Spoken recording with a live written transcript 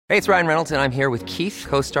Hey, it's Ryan Reynolds, and I'm here with Keith,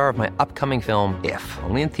 co-star of my upcoming film, If,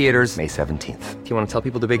 only in theaters May 17th. Do you want to tell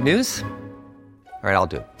people the big news? All right,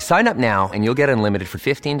 I'll do it. Sign up now and you'll get unlimited for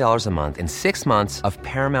 $15 a month and 6 months of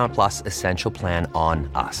Paramount Plus Essential Plan on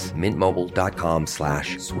us.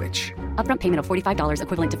 MintMobile.com/switch. Upfront payment of $45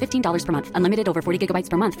 equivalent to $15 per month. Unlimited over 40 gigabytes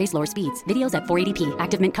per month. Face lower speeds. Videos at 480p.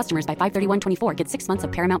 Active Mint customers by 531.24 get 6 months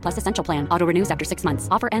of Paramount Plus Essential Plan. Auto renews after 6 months.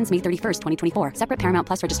 Offer ends May 31st, 2024. Separate Paramount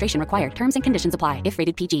Plus registration required. Terms and conditions apply if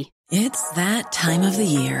rated PG. It's that time of the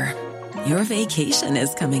year. Your vacation is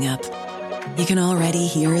coming up. You can already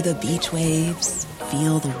hear the beach waves,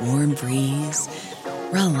 feel the warm breeze,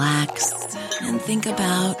 relax, and think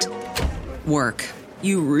about work.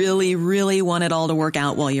 You really, really want it all to work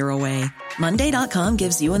out while you're away. Monday.com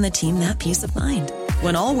gives you and the team that peace of mind.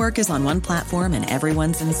 When all work is on one platform and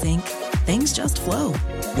everyone's in sync, things just flow.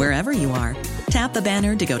 Wherever you are, tap the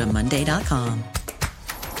banner to go to Monday.com.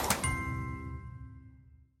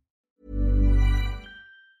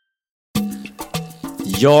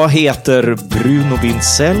 Jag heter Bruno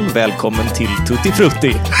Wintzell. Välkommen till Tutti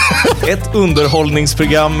Frutti. Ett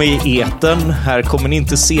underhållningsprogram i etern. Här kommer ni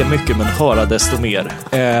inte se mycket men höra desto mer.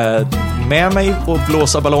 Med mig och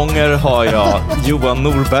blåsa ballonger har jag Johan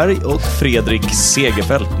Norberg och Fredrik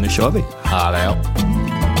Segerfeldt. Nu kör vi. Hallå.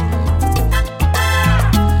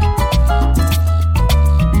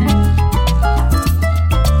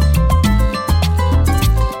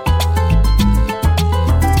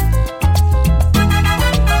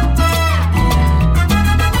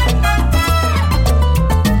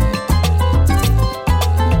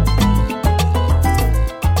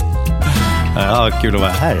 Ja, kul att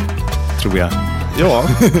vara här, tror jag. Ja,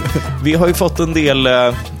 vi har ju fått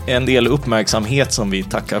en del uppmärksamhet som vi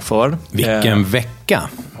tackar för. Vilken vecka.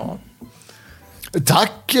 Ja.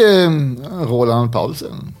 Tack Roland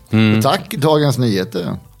Paulsen. Tack Dagens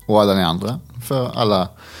Nyheter och alla ni andra för alla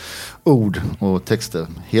ord och texter.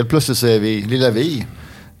 Helt plötsligt så är vi, lilla vi,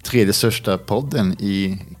 tredje största podden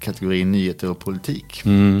i kategorin nyheter och politik.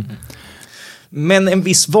 Men en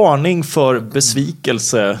viss varning för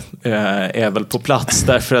besvikelse är väl på plats.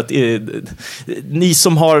 Därför att ni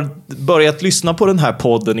som har börjat lyssna på den här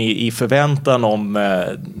podden i förväntan om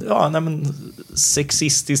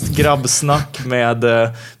sexistiskt grabbsnack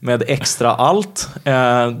med extra allt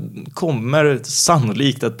kommer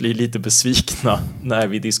sannolikt att bli lite besvikna när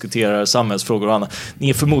vi diskuterar samhällsfrågor och annat. Ni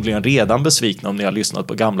är förmodligen redan besvikna om ni har lyssnat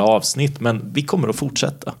på gamla avsnitt, men vi kommer att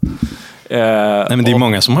fortsätta. Nej, men det är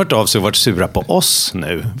många som har hört av sig och varit sura på oss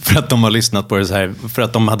nu för att de har lyssnat på det så här, för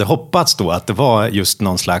att de hade hoppats då att det var just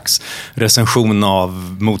någon slags recension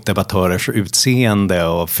av motdebattörers utseende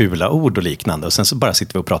och fula ord och liknande, och sen så bara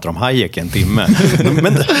sitter vi och pratar om Hayek en timme.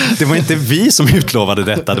 Men det var inte vi som utlovade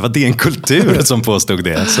detta, det var DN Kultur som påstod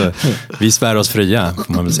det, så vi svär oss fria,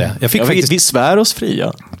 får man väl säga. Vi svär oss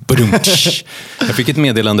fria. Jag fick ett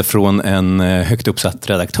meddelande från en högt uppsatt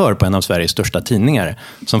redaktör på en av Sveriges största tidningar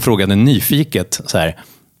som frågade nyfiket så här: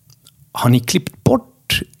 har ni klippt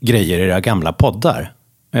bort grejer i era gamla poddar?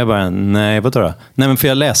 Och jag bara, nej, vad då? Nej, men för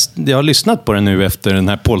jag har lyssnat på det nu efter den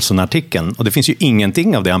här Paulson-artikeln och det finns ju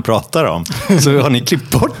ingenting av det han pratar om. Så har ni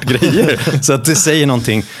klippt bort grejer? Så att det säger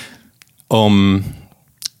någonting om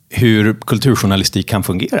hur kulturjournalistik kan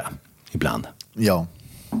fungera ibland. Ja.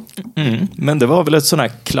 Men det var väl ett sån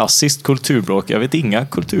här klassiskt kulturbråk. Jag vet inga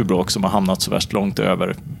kulturbråk som har hamnat så värst långt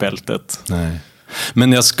över bältet. Nej.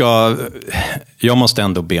 Men jag måste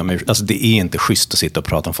ändå be om, alltså det är inte schysst att sitta och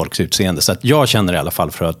prata om folks utseende, så att jag känner i alla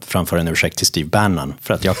fall för att framföra en ursäkt till Steve Bannon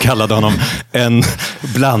för att jag kallade honom en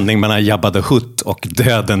blandning mellan Jabba the Hutt och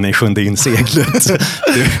döden i Sjunde inseglet.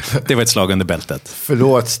 Det var ett slag under bältet.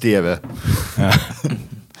 Förlåt Steve. Ja.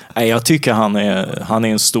 Nej, jag tycker han är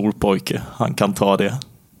en stor pojke. Han kan ta det.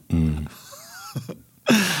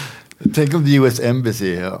 Tänk om US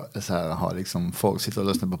Embassy så här, har liksom folk sitter och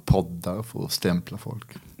lyssnar på poddar för att stämpla folk.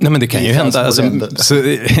 Nej, men det kan ju hända. Alltså,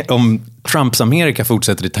 om Trumps Amerika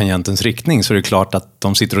fortsätter i tangentens riktning så är det klart att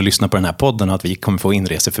de sitter och lyssnar på den här podden och att vi kommer få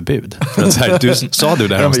inreseförbud. För att så här, sa du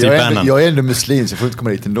det här om Steve Bannon? Jag är ändå muslim så jag får inte komma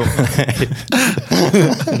dit ändå.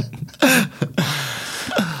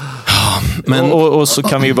 Men, och så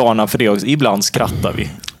kan vi varna för det också. Ibland skrattar vi.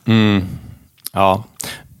 Ja,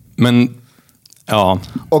 men ja.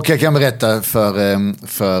 Och jag kan berätta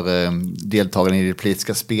för deltagarna i det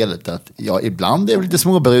politiska spelet att ibland är vi lite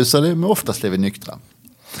småberusade, men oftast är vi nyktra.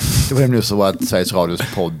 Det var nu så att Sveriges Radios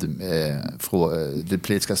podd det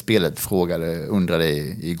politiska spelet undrade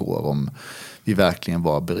igår om vi verkligen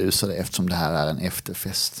var berusade eftersom det här är en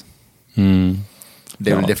efterfest.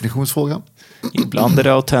 Det är en definitionsfråga. Ibland är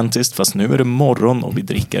det autentiskt, fast nu är det morgon och vi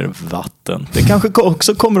dricker vatten. Det kanske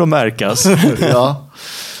också kommer att märkas. Ja.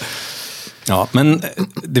 Ja, men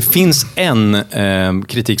det finns en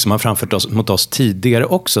kritik som har framfört mot oss tidigare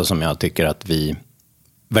också som jag tycker att vi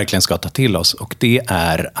verkligen ska ta till oss. Och det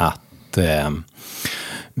är att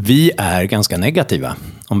vi är ganska negativa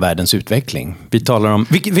om världens utveckling. Vi talar om...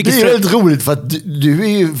 Det är väldigt roligt för att du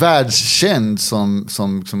är ju världskänd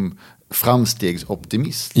som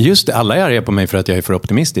framstegsoptimist. Just det, alla är arga på mig för att jag är för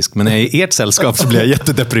optimistisk. Men när jag är i ert sällskap så blir jag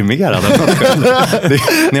jättedeprimerad.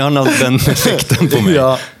 Ni har nått den effekten på mig.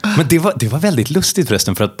 Ja. Men det var väldigt lustigt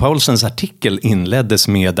förresten, för att Paulsens artikel inleddes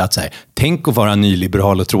med att så här, tänk att vara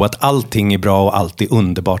nyliberal och tro att allting är bra och allt är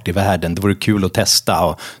underbart i världen. Det vore kul att testa.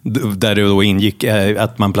 Och där det då ingick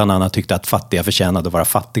att man bland annat tyckte att fattiga förtjänade att vara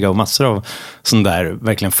fattiga och massor av sådana där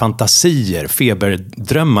verkligen fantasier,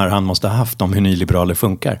 feberdrömmar han måste ha haft om hur nyliberaler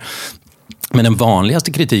funkar. Men den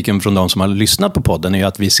vanligaste kritiken från de som har lyssnat på podden är ju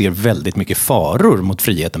att vi ser väldigt mycket faror mot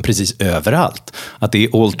friheten precis överallt. Att det är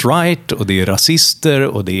alt-right och det är rasister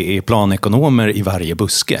och det är planekonomer i varje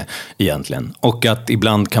buske egentligen. Och att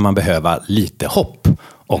ibland kan man behöva lite hopp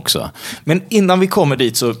också. Men innan vi kommer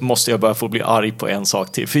dit så måste jag bara få bli arg på en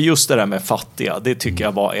sak till. För just det där med fattiga, det tycker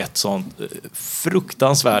jag var ett sånt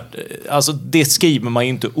fruktansvärt... Alltså det skriver man ju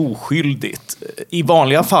inte oskyldigt. I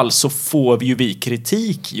vanliga fall så får vi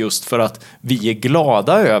kritik just för att vi är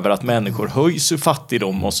glada över att människor höjs ur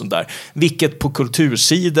fattigdom och sånt där. Vilket på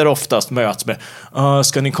kultursidor oftast möts med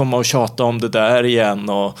ska ni komma och tjata om det där igen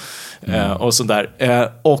och sånt där.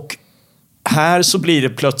 Och här så blir det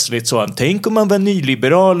plötsligt så att tänk om man var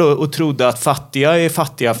nyliberal och trodde att fattiga är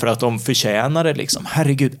fattiga för att de förtjänar det liksom.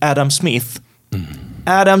 Herregud, Adam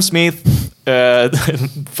Smith,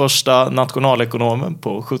 första nationalekonomen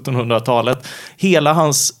på 1700-talet. Hela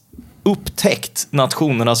hans upptäckt,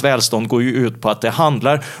 nationernas välstånd, går ju ut på att det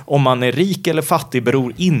handlar om man är rik eller fattig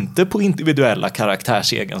beror inte på individuella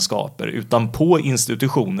karaktärsegenskaper utan på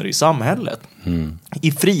institutioner i samhället.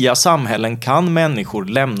 I fria samhällen kan människor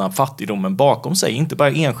lämna fattigdomen bakom sig, inte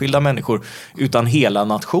bara enskilda människor utan hela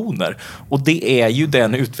nationer. Och det är ju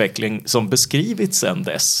den utveckling som beskrivits sedan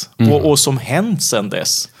dess och som hänt sedan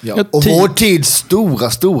dess. Ja. Och vår tids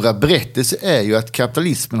stora berättelse är ju att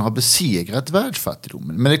kapitalismen har besegrat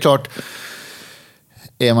världsfattigdomen. Men det är klart,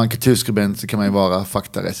 är man kulturskribent så kan man ju vara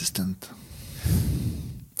faktaresistent.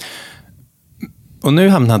 Och nu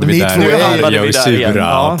hamnade vi där. Nu hamnade vi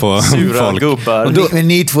sura på sura folk. Gubbar. Men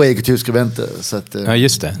ni två är kulturskribenter. Så att, ja,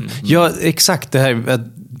 just det. Ja, exakt. Det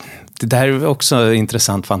här är också en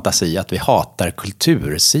intressant fantasi att vi hatar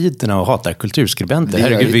kultursidorna och hatar kulturskribenter.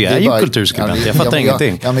 Herregud, vi är ju kulturskribenter. Jag fattar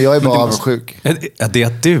ingenting. Ja, men jag är bara avundsjuk. Det är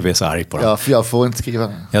att du är så arg på dem. Ja, för jag får inte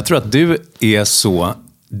skriva. Jag tror att du är så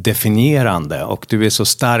definierande och du är så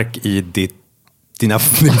stark i din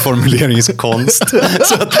formuleringskonst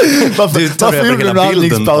så att du tar över hela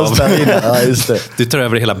bilden du tar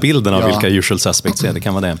över hela bilden av vilka usual suspects är. Det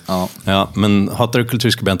kan vara det. Ja, men hatar du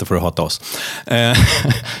kulturskribenter får du hata oss.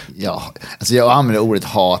 Ja, alltså jag använder ordet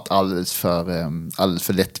hat alldeles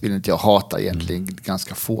för lättvindigt. Jag hatar egentligen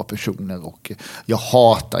ganska få personer och jag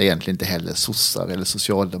hatar egentligen inte heller sossar eller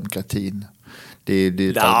socialdemokratin. Det är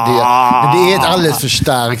ett alldeles för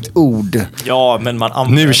starkt ord. Ja, men man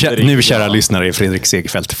använder nu kära lyssnare, är Fredrik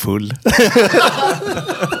Segerfeldt full.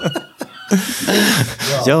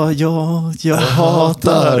 Jag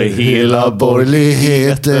hatar hela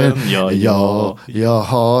borgerligheten. Jag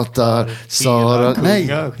hatar Sara. Nej.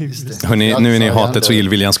 Hörrni, nu är ni hatets och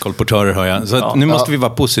illviljans kolportörer, hör jag. Så nu måste vi vara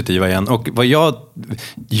positiva igen. Och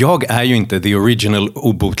jag är ju inte the original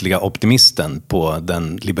obotliga optimisten på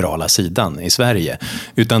den liberala sidan i Sverige.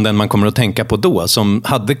 Utan den man kommer att tänka på då, som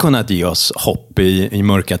hade kunnat ge oss hopp i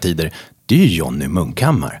mörka tider, det är ju Johnny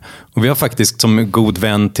Munkhammar. Och vi har faktiskt som god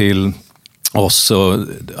vän till oss och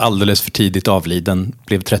alldeles för tidigt avliden,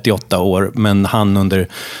 blev 38 år, men han under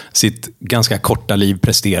sitt ganska korta liv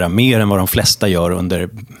presterar mer än vad de flesta gör under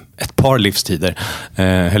ett par livstider,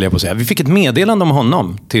 höll jag på att säga. Vi fick ett meddelande om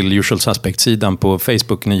honom till Usual Suspect-sidan på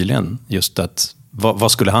Facebook nyligen, just att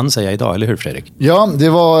vad skulle han säga idag, eller hur Fredrik? Ja, det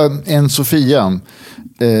var en Sofia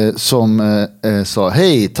som sa: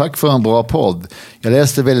 hej, tack för en bra podd. Jag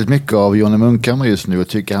läste väldigt mycket av Johnny Munkhammar just nu och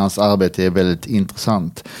tycker hans arbete är väldigt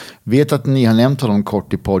intressant. Vet att ni har nämnt honom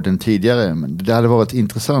kort i podden tidigare, men det hade varit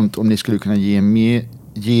intressant om ni skulle kunna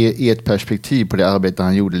ge ert perspektiv på det arbete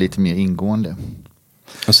han gjorde lite mer ingående.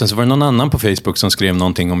 Och sen så var det någon annan på Facebook som skrev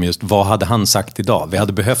någonting om just vad hade han sagt idag? Vi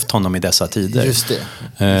hade behövt honom i dessa tider. Just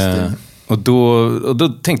det. Och då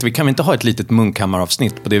tänkte vi, kan vi inte ha ett litet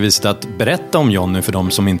Munkhammar-avsnitt på det viset att berätta om Johnny för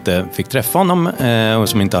de som inte fick träffa honom och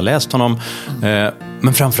som inte har läst honom.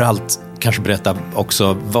 Men framförallt kanske berätta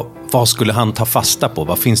också Vad skulle han ta fasta på?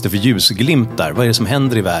 Vad finns det för ljusglimtar? Vad är det som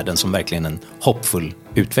händer i världen som verkligen en hoppfull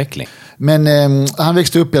utveckling? Men han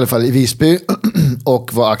växte upp i alla fall i Visby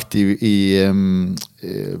och var aktiv i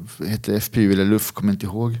heter FPU eller LUF, kommer inte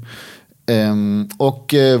ihåg.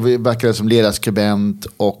 Och verkade som ledarskribent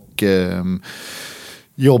och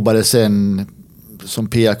jobbade sen som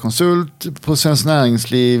PR-konsult på Svenskt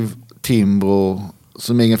Näringsliv, Timbro,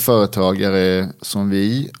 som egen företagare som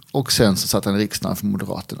vi, och sen så satt han i riksdagen för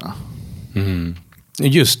Moderaterna.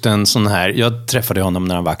 Just en sån här, jag träffade honom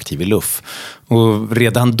när han var aktiv i LUF, och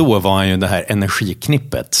redan då var han ju det här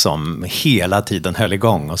energiknippet som hela tiden höll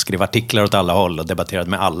igång och skrev artiklar åt alla håll och debatterade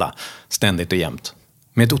med alla, ständigt och jämt.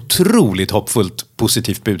 Med ett otroligt hoppfullt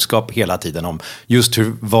positivt budskap hela tiden om just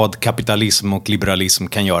vad kapitalism och liberalism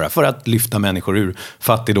kan göra för att lyfta människor ur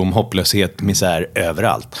fattigdom, hopplöshet, misär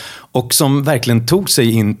överallt. Och som verkligen tog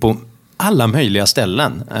sig in på alla möjliga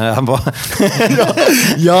ställen. Han var...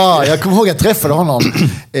 Ja, jag kommer ihåg att jag träffade honom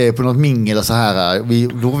på något mingel och så här.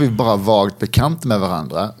 Då var vi bara vagt bekanta med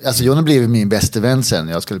varandra. Alltså Johnny blev min bästa vän sen.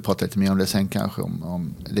 Jag skulle prata lite mer om det sen kanske.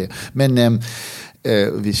 Om det. Men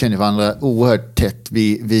vi känner varandra oerhört tätt.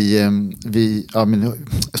 Ja, men,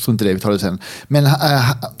 jag tror inte det, vi tar det sen. Men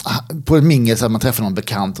på ett mingel så att man träffar någon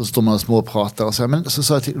bekant och så står man och småpratar. Och så, men så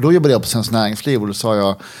sa jag då jobbade jag på Svenskt Näringsliv och då sa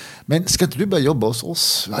jag, men ska inte du börja jobba hos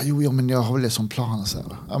oss? Ja, jo, men jag har väl det som plan. Så här.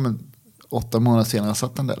 Ja, men 8 månader senare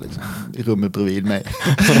satt han där liksom, i rummet bredvid mig.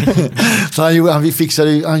 Så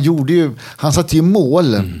han satte ju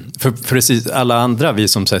mål. För precis alla andra, vi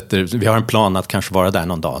har en plan att kanske vara där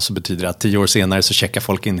någon dag, så betyder det att 10 år senare så checkar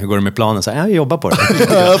folk in, hur går det med planen? Så här, jag jobbar på det.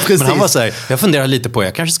 Ja, men han var så här, jag funderar lite på,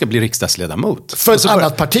 jag kanske ska bli riksdagsledamot. För ett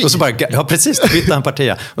annat parti. Och så bara, ja precis, bytte han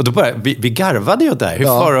parti. Och då bara, vi garvade ju där.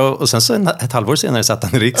 Och sen så ett halvår senare satt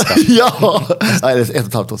han i riksdagen. Ja, eller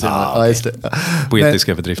 1,5 år senare. Ja, just det.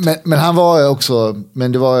 Poetiska bedrifter. Men han var också,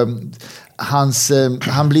 men det var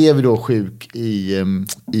han blev då sjuk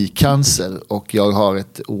i cancer, och jag har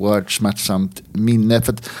ett oerhört smärtsamt minne,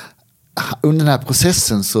 för att under den här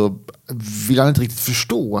processen så ville han inte riktigt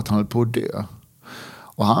förstå att han höll på att dö.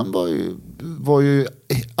 Och han var ju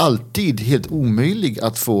alltid helt omöjlig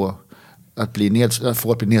att bli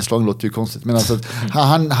nedslagen, låter ju konstigt, men alltså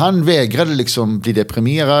han vägrade liksom bli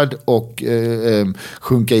deprimerad och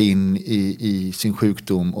sjunka in i sin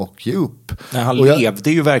sjukdom och ge upp. Nej, han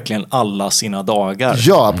levde ju verkligen alla sina dagar.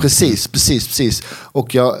 Ja, precis.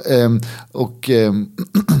 Och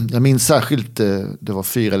jag minns särskilt, det var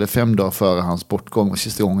 4 eller 5 dagar före hans bortgång, var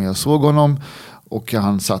sista gången jag såg honom, och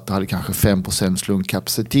han satt och hade kanske 5%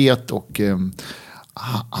 lungkapacitet, och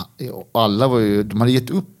alla de hade gett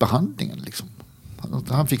upp behandlingen liksom.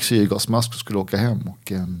 Han fick syrgasmask och skulle åka hem,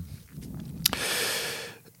 och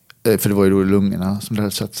för det var ju då lungorna som det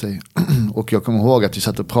hade satt sig. Och jag kommer ihåg att vi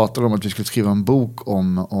satt och pratade om att vi skulle skriva en bok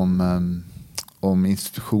om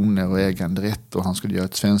institutioner och äganderätt, och han skulle göra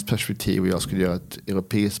ett svenskt perspektiv och jag skulle göra ett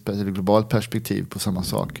europeiskt eller globalt perspektiv på samma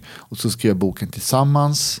sak, och så skrev boken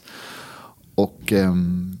tillsammans. Och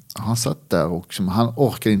han satt där och han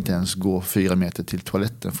orkade inte ens gå 4 meter till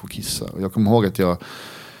toaletten för att kissa. Och jag kommer ihåg att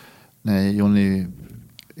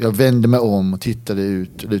jag vände mig om och lutade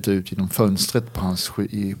ut genom fönstret på hans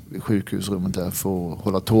i sjukhusrummet där, för att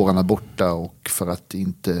hålla tårarna borta och för att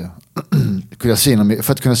inte kunna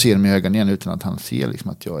se dem i ögonen igen utan att han ser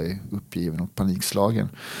liksom att jag är uppgiven och panikslagen.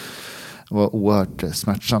 Det var oerhört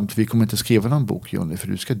smärtsamt. Vi kommer inte skriva någon bok, Johnny, för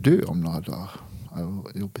du ska dö om några dagar. Det var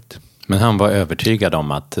jobbigt. Men han var övertygad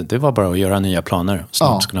om att det var bara att göra nya planer.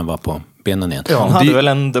 Snart skulle han vara på benen igen. Ja, han hade väl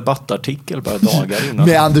en debattartikel bara dagar innan.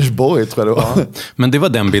 Med Anders Borg, tror jag det var. Ja. Men det var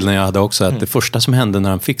den bilden jag hade också. Att det första som hände när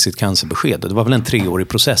han fick sitt cancerbesked, det var väl en 3-årig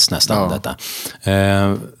process nästan. Detta.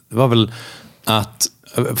 Det var väl att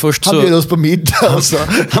han bjöd oss på middag. Alltså.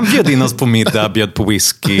 Han bjöd in oss på middag, bjöd på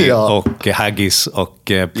whisky och haggis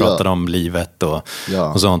och pratade om livet och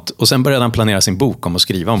sånt. Och sen började han planera sin bok om att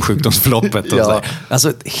skriva om sjukdomsförloppet. Och så.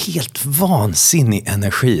 Alltså helt vansinnig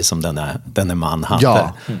energi som denne man hade.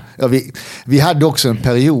 Ja, vi hade också en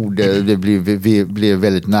period där vi blev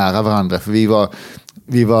väldigt nära varandra. För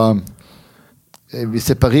vi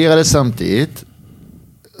separerade samtidigt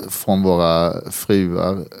från våra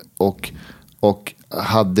fruar och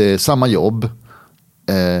hade samma jobb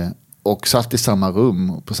och satt i samma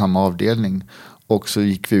rum på samma avdelning, och så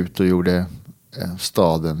gick vi ut och gjorde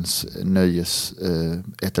stadens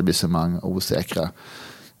nöjesetablissemang osäkra.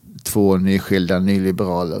 2 nyskilda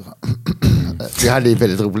nyliberaler. Vi hade det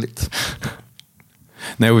väldigt roligt.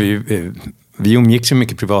 Nej, Vi umgicks ju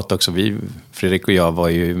mycket privat också. Fredrik och jag var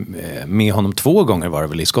ju med honom 2 gånger var det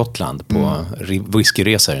väl i Skottland på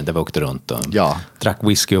whiskyresor där vi åkte runt och drack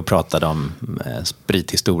whisky och pratade om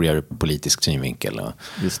sprithistorier, politisk synvinkel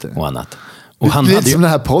och annat. Och han det är hade som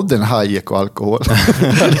den här podden, Hayek och alkohol.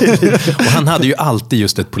 och han hade ju alltid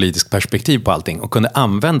just ett politiskt perspektiv på allting och kunde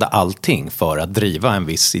använda allting för att driva en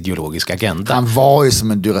viss ideologisk agenda. Han var ju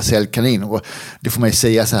som en Duracell-kanin, och det får man ju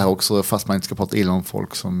säga så här också, fast man inte ska prata illa om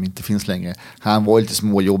folk som inte finns längre. Han var lite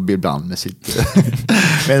småjobbig ibland med sitt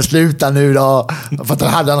men sluta nu då, för att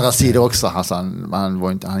han hade andra sidor också.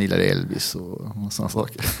 Han gillade Elvis och sådana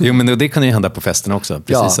saker. Jo, men det kan ju hända på festen också.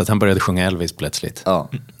 Precis, att han började sjunga Elvis plötsligt. Ja.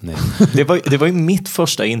 Nej. Det var ju mitt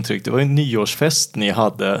första intryck. Det var ju en nyårsfest ni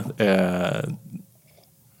hade.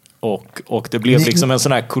 Och det blev liksom en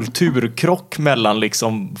sån här kulturkrock mellan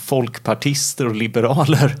liksom folkpartister och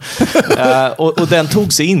liberaler. Och den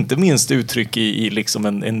tog sig inte minst uttryck i liksom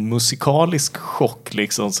en musikalisk chock.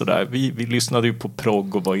 Liksom sådär. Vi lyssnade ju på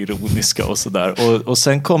progg och var ironiska och sådär. Och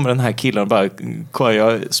sen kommer den här killen och bara,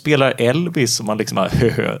 jag spelar Elvis, och man liksom bara,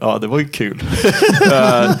 ja det var ju kul.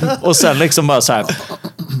 Och sen liksom bara så här,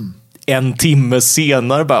 en timme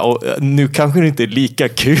senare bara, och nu kanske det inte är lika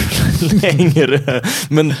kul längre.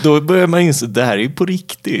 Men då börjar man inse att det här är ju på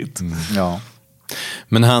riktigt. Ja.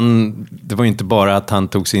 Men det var ju inte bara att han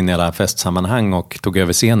tog sig in i alla festsammanhang och tog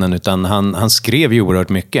över scenen, utan han skrev ju oerhört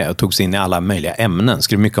mycket och tog sig in i alla möjliga ämnen.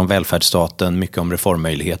 Skrev mycket om välfärdsstaten, mycket om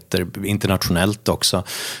reformmöjligheter, internationellt också.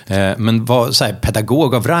 Men var så här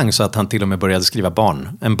pedagog av rang, så att han till och med började skriva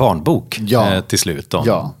en barnbok till slut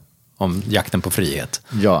om jakten på frihet.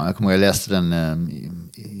 Ja, jag kommer ihåg, jag läste den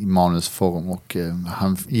i manusform, och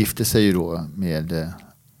han gifte sig ju då med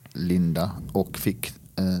Linda och fick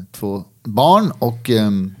 2 barn, och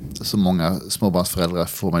så många småbarnsföräldrar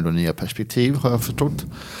får man då nya perspektiv, har jag förstått.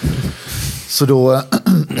 Så då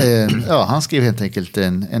han skrev helt enkelt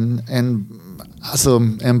en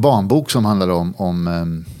barnbok som handlade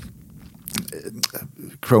om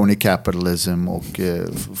crony capitalism och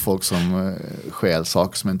folk som stjäl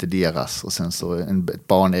saker som inte deras, och sen så ett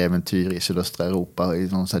barnäventyr i sydöstra Europa i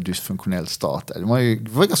någon sån här dysfunktionell stat. Det var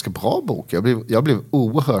en ganska bra bok. Jag blev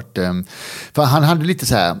oerhört för han hade lite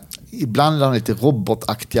så här, ibland lite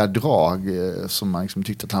robotaktiga drag som man liksom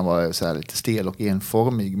tyckte att han var så här lite stel och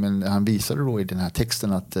enformig, men han visade då i den här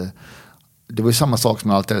texten att det var ju samma sak som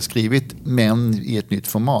jag alltid hade skrivit, men i ett nytt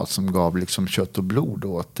format som gav liksom kött och blod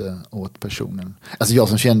åt personen. Alltså jag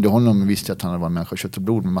som kände honom visste att han var en människa, kött och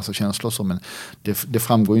blod med massa känslor och så, men det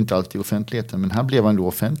framgår ju inte alltid i offentligheten. Men här blev han då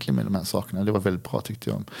offentlig med de här sakerna. Det var väldigt bra, tyckte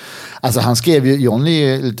jag. Alltså han skrev ju, Johnny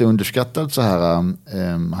är lite underskattad så här,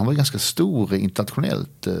 han var ganska stor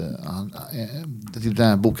internationellt. Den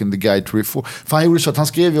här boken The Guide to Reform. För han gjorde så att han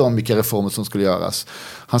skrev ju om vilka reformer som skulle göras.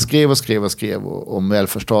 Han skrev om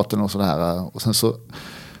välfärdsstaten och sådär. Och sen så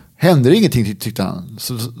hände det ingenting, tyckte han.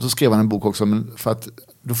 Så skrev han en bok också, men för att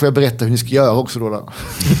då får jag berätta hur ni ska göra också då.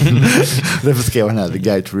 Därför skrev han här The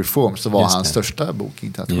Guide to Reform, så var hans största bok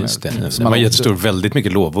internationellt. Just det. Det var jättestor, väldigt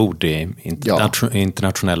mycket lovord i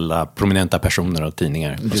internationella prominenta personer och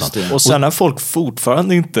tidningar. Och sen när folk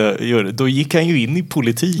fortfarande inte gör det, då gick han ju in i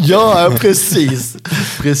politik. Ja, precis.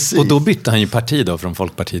 Och då bytte han ju parti då från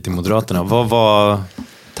Folkpartiet till Moderaterna. Vad var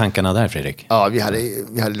tankarna där, Fredrik? Ja, vi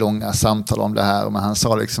hade långa samtal om det här, men han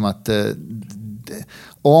sa liksom att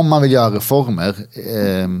om man vill göra reformer,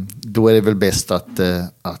 då är det väl bäst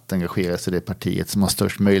att engagera sig i det partiet som har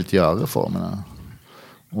störst möjlighet att göra reformerna.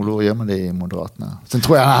 Och då gör man det i Moderaterna. Sen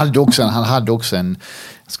tror jag han hade också en,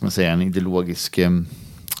 ska man säga, en ideologisk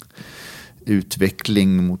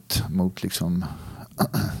utveckling mot liksom,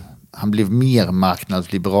 han blev mer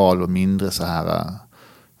marknadsliberal och mindre så här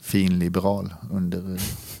finliberal under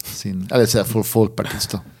sin, eller så här, för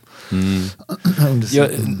folkpartist då. Ja,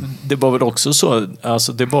 det var väl också så,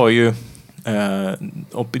 alltså det var ju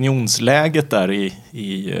opinionsläget där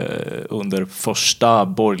under första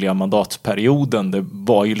borgerliga mandatperioden, det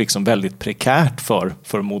var ju liksom väldigt prekärt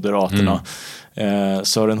för Moderaterna.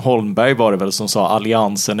 Sören Holmberg var det väl som sa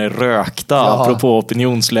alliansen är rökta, apropå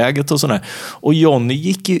opinionsläget och sådär. Och Johnny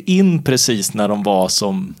gick ju in precis när de var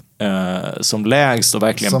som lägst och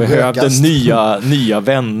verkligen som behövde nya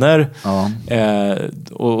vänner.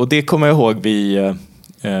 Och det kommer jag ihåg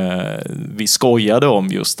vi skojade om,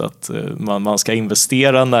 just att man ska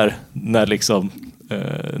investera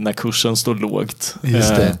när kursen står lågt.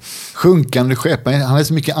 Just det. Sjunkande skepp. Han är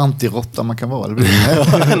så mycket antirotta man kan vara.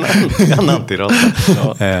 En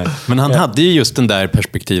antirotta. Men han hade ju just den där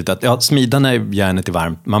perspektivet att smida när järnet är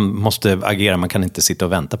varmt. Man måste agera, man kan inte sitta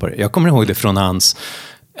och vänta på det. Jag kommer ihåg det från hans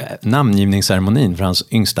namngivningsceremonin för hans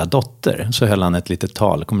yngsta dotter så höll han ett litet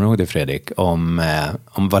tal, kommer du ihåg det Fredrik, om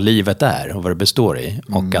vad livet är och vad det består i.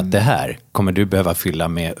 Och att det här kommer du behöva fylla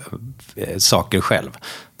med saker själv.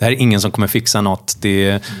 Det här är ingen som kommer fixa något.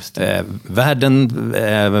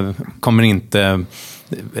 Världen kommer inte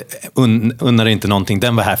unnar inte någonting,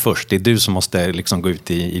 den var här först. Det är du som måste liksom gå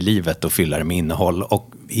ut i livet och fylla det med innehåll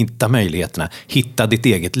och hitta möjligheterna, hitta ditt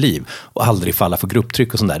eget liv och aldrig falla för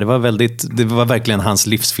grupptryck och sånt där. Det var verkligen hans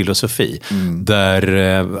livsfilosofi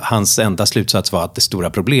där hans enda slutsats var att det stora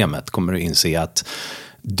problemet kommer att inse att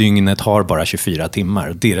dygnet har bara 24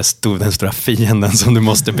 timmar. Det är den stora fienden som du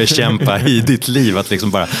måste bekämpa i ditt liv. Att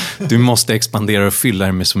liksom bara, du måste expandera och fylla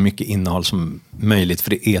det med så mycket innehåll som möjligt. För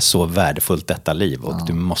det är så värdefullt detta liv. Och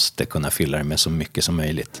du måste kunna fylla det med så mycket som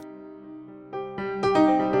möjligt.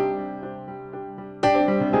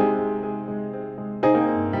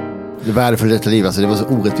 Det värdefulla detta liv, alltså det var så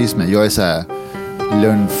orättvist med. Jag är så här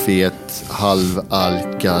lönnfet,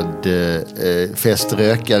 halvalkad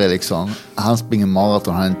feströkare liksom. Han springer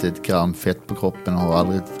maraton, han har inte ett gram fett på kroppen och har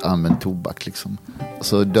aldrig använt tobak liksom. Och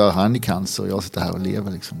så dör han i cancer och jag sitter här och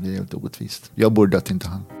lever liksom. Det är helt orättvist. Jag borde dött, inte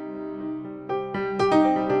han.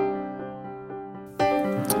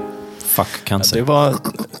 Fuck cancer. Det var...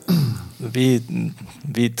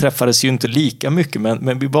 Vi träffades ju inte lika mycket,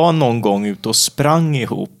 men vi var någon gång ute och sprang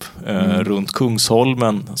ihop runt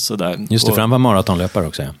Kungsholmen. Sådär. Just det, för han var maratonlöpare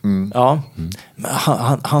också. Ja. Men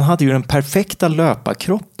han hade ju den perfekta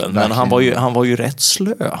löparkroppen, men han var ju rätt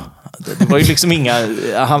slö. Det var ju liksom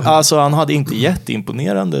han hade inte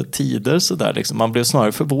jätteimponerande tider sådär liksom. Man blev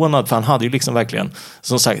snarare förvånad för han hade ju liksom verkligen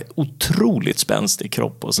som sagt otroligt spänstig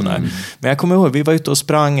kropp och sådär. Men jag kommer ihåg, vi var ute och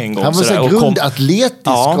sprang en gång. Han var så grundatletisk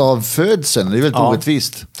av födseln. Det är väldigt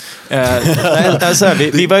orättvist.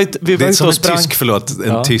 Vi var ute och sprang.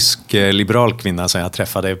 En tysk liberal kvinna som jag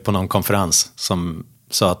träffade på någon konferens som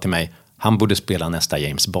sa till mig, han borde spela nästa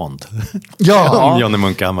James Bond. Ja, Johnny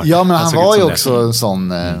Munkhammar. Ja, men han var ju också en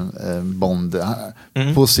sån Bond.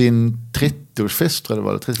 På sin 30-årsfest, tror jag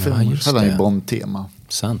det var. 35 hade han ju Bond-tema.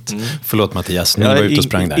 Sant. Förlåt Mattias, ni var ute och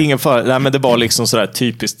sprang där. Ingen fara. Nej, men det var liksom sådär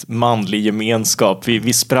typiskt manlig gemenskap.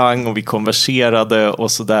 Vi sprang och vi konverserade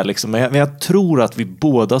och sådär liksom. Men jag tror att vi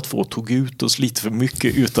båda två tog ut oss lite för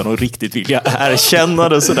mycket utan att riktigt vilja erkänna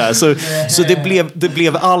det sådär. Så det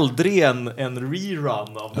blev aldrig en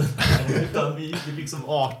rerun av det. Utan vi liksom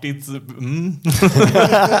artigt...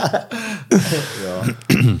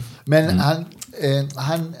 Men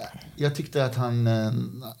han jag tyckte att han,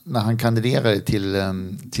 när han kandiderade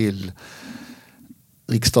till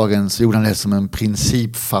riksdagen, så gjorde han det som en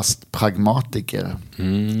principfast pragmatiker.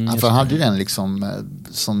 För han hade ju den liksom,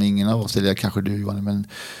 som ingen av oss, eller kanske du Johan, men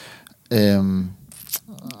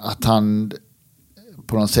att han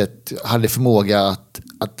på något sätt hade förmåga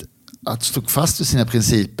att stå fast vid sina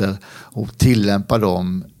principer och tillämpa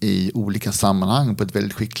dem i olika sammanhang på ett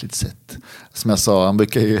väldigt skickligt sätt. Som jag sa,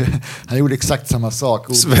 han gjorde exakt samma sak.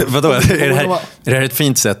 Vadå? Är det här ett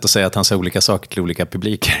fint sätt att säga att han sa olika saker till olika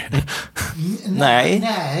publiker?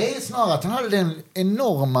 Nej, snarare att han hade den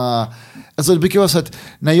enorma... Alltså det brukar vara så att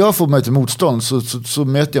när jag får möta motstånd så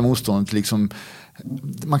möter jag motståndet liksom...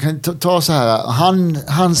 Man kan ta så här,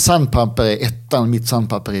 hans sandpapper är 1, mitt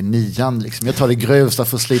sandpapper är 9 liksom. Jag tar det grövsta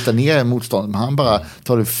för att slita ner motståndet, men han bara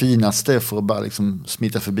tar det finaste för att bara liksom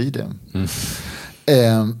smita förbi det. Nej,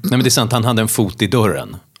 men det är sant, han hade en fot i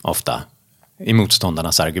dörren ofta i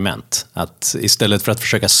motståndarnas argument, att istället för att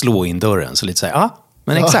försöka slå in dörren så lite så här,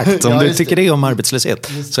 men exakt, om du tycker det är om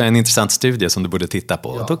arbetslöshet så är en intressant studie som du borde titta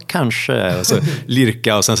på. Då kanske, och så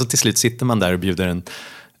lirka, och sen så till slut sitter man där och bjuder en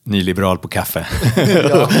nyliberal på kaffe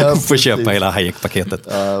och får köpa hela Hayek-paketet.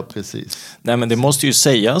 Ja, precis. Nej, men det måste ju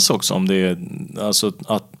sägas också om det, alltså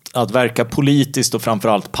att verka politiskt och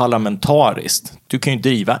framförallt parlamentariskt. Du kan ju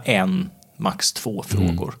driva max 2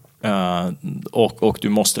 frågor. Och du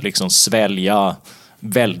måste liksom svälja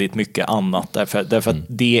väldigt mycket annat därför att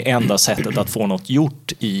det är enda sättet att få något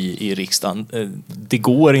gjort i riksdagen. Det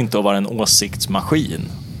går inte att vara en åsiktsmaskin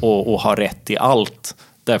och ha rätt i allt.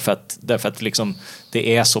 Därför att liksom,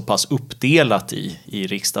 det är så pass uppdelat i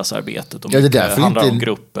riksdagsarbetet och det handlar om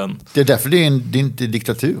gruppen. Det är därför det är inte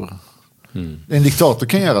diktatur. En diktator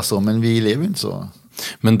kan göra så, men vi lever inte så.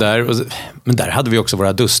 Men där hade vi också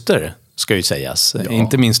våra duster, ska ju sägas. Ja.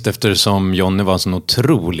 Inte minst eftersom Johnny var en sån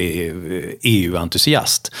otrolig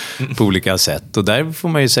EU-entusiast på olika sätt. Och där får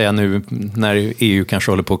man ju säga nu, när EU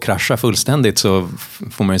kanske håller på att krascha fullständigt, så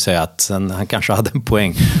får man ju säga att han kanske hade en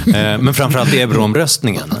poäng. Men framförallt i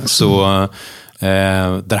euroomröstningen, så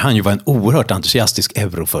där han ju var en oerhört entusiastisk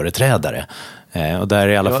euroföreträdare. Och där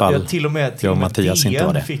i alla fall till och med Mattias inte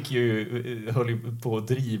var det. Höll ju på att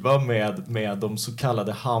driva med de så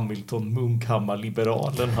kallade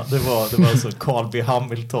Hamilton-Munkhammar-liberalerna. Det var alltså Carl B.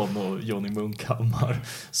 Hamilton och Johnny Munkhammar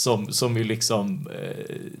som ju liksom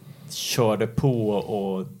körde på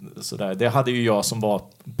och sådär. Det hade ju jag som var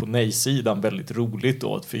på nej-sidan väldigt roligt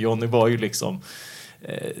då, för Johnny var ju liksom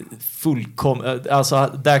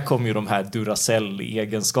alltså där kom ju de här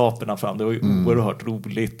Duracell-egenskaperna fram. Det var ju oerhört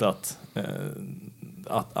roligt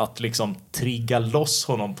att liksom trigga loss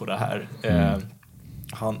honom på det här.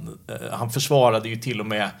 Han försvarade ju till och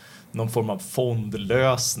med någon form av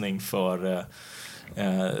fondlösning för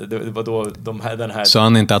det var då den här. Så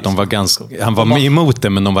han inte att han var emot det,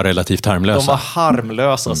 men de var relativt harmlösa. De var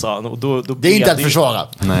harmlösa, sa han. Och då det är inte att försvara.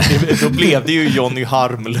 Då blev det ju Johnny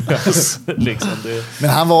harmlös. Liksom. Men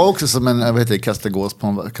han var också som en, kasta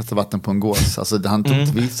vatten på en gås. Alltså, han tog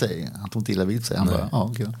inte vid sig. Han tog inte illa vid sig. Han bara,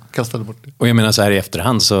 kastade bort det. Och jag menar så här i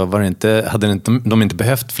efterhand så hade de inte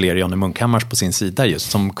behövt fler Johnny Munkhammars på sin sida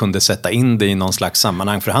just, som kunde sätta in det i någon slags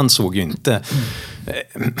sammanhang. För han såg ju inte...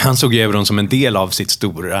 Han såg ju euron som en del av sitt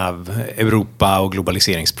stora Europa- och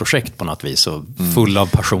globaliseringsprojekt på något vis, och full av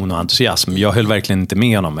passion och entusiasm. Jag höll verkligen inte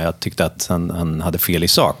med honom, jag tyckte att han hade fel i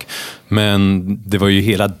sak. Men det var ju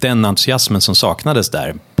hela den entusiasmen som saknades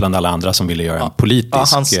där, bland alla andra som ville göra en politisk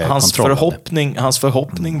kontroll. Hans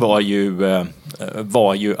förhoppning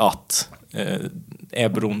var ju att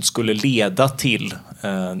euron skulle leda till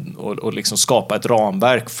och liksom skapa ett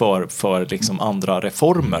ramverk för liksom andra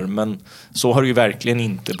reformer, men så har det ju verkligen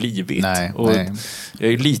inte blivit. Nej.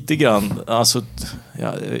 Jag är lite grann, alltså,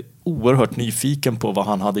 jag är oerhört nyfiken på vad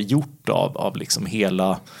han hade gjort av liksom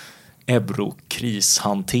hela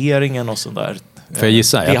eurokrishanteringen och sådär. För jag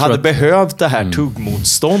gissar, vi hade behövt det här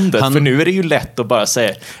tuggmotståndet, för nu är det ju lätt att bara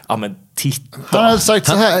säga, ja men titta. Han har sagt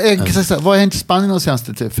så här, vad har hänt i Spanien de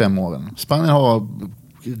senaste 5 åren? Spanien har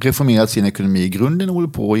reformerat sin ekonomi i grunden och håller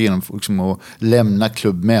på liksom, att lämna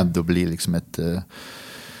Club Med och bli liksom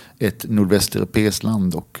ett nordvästeuropeiskt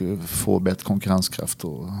land och få bättre konkurrenskraft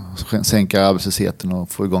och sänka arbetslösheten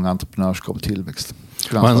och få igång entreprenörskap och tillväxt.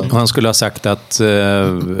 Han skulle ha sagt att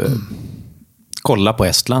kolla på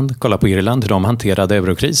Estland, kolla på Irland, hur de hanterade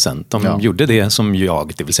eurokrisen. De gjorde det som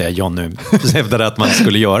det vill säga Johnny, hävdade att man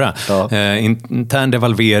skulle göra. Intern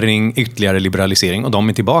devalvering, ytterligare liberalisering, och de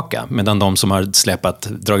är tillbaka. Medan de som har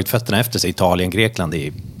dragit fötterna efter sig, Italien, Grekland,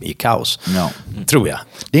 i kaos. Tror jag.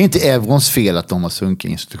 Det är inte eurons fel att de har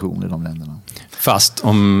sunkiga institutioner i de länderna. Fast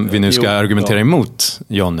om vi nu ska argumentera emot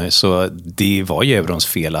Johnny, så det var ju eurons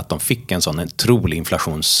fel att de fick en sån otrolig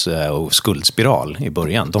inflations- och skuldspiral i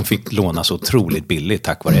början. De fick låna så otroligt billigt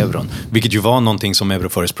tack vare euron. Vilket ju var någonting som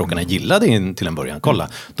euroförespråkarna gillade till en början. Kolla,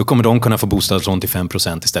 då kommer de kunna få bostadslån till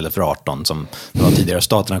 5% istället för 18% som det var tidigare.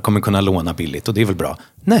 Staterna kommer kunna låna billigt, och det är väl bra?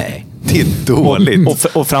 Nej, det är dåligt.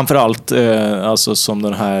 Och framförallt, alltså som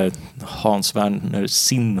den här Hans Werner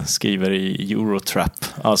Sinn skriver i Eurotrap.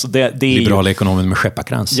 Alltså det är liberala ekonomen med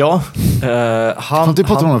skepparkrans. Ja. Har inte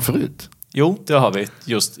pratat om det förut? Jo, det har vi.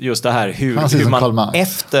 Just det här hur man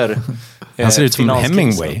efter han ser ut som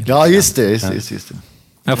Hemingway. Ja, just det.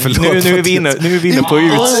 Ja, nu är vi inne på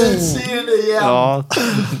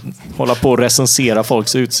hålla på att recensera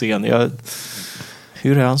folks utseende.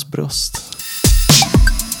 Hur är hans bröst?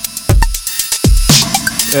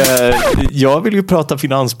 Jag vill ju prata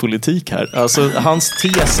finanspolitik här. Alltså, hans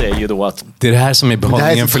tes är ju då att... Det är det här som är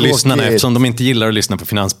behållningen för lyssnarna. Eftersom de inte gillar att lyssna på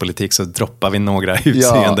finanspolitik så droppar vi några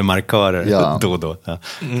utseende markörer då och då. Ja.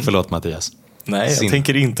 Förlåt, Mattias. Nej, jag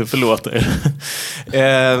tänker inte förlåta er.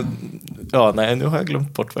 Nu har jag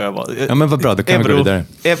glömt bort vad jag var. Ja, men vad bra, då kan vi gå vidare.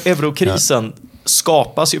 Eurokrisen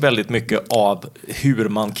skapas ju väldigt mycket av hur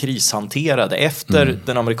man krishanterade. Efter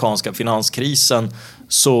den amerikanska finanskrisen,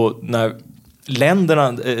 så när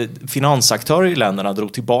finansaktörer i länderna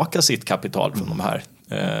drog tillbaka sitt kapital från de här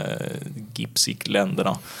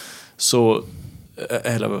GIPSIC-länderna, så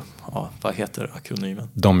vad heter akronymen?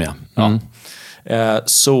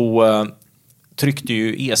 Så tryckte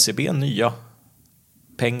ju ECB nya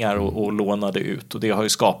pengar och lånade ut, och det har ju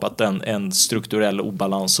skapat en strukturell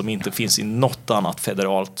obalans som inte finns i något annat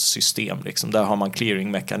federalt system liksom. Där har man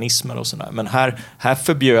clearingmekanismer och sådär. Men här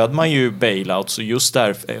förbjöd man ju bailouts, och just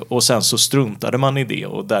därför, och sen så struntade man i det,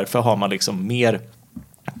 och därför har man liksom mer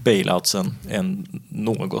bailouts än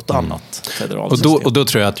något annat federalt system. Och då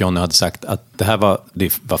tror jag att Johnny hade sagt att det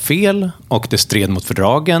var fel, och det stred mot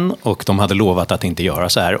fördragen, och de hade lovat att inte göra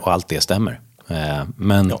så här, och allt det stämmer.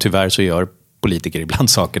 Men tyvärr så gör politiker ibland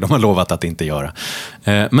saker de har lovat att inte göra.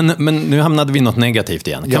 Men nu hamnade vi i något negativt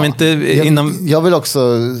igen. Kan vi inte, jag vill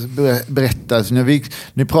också berätta, alltså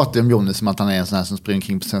nu pratar jag om Jonny som att han är en sån här som springer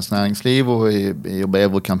kring på Svenskt Näringsliv och jobbar i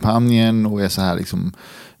Eurokampanjen och är så här liksom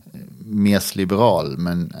mest liberal.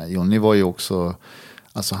 Men Jonny var ju också,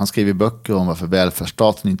 alltså han skriver böcker om varför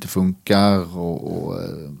välfärdsstaten inte funkar och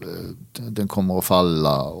den kommer att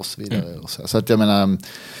falla och så vidare. Och så att jag menar...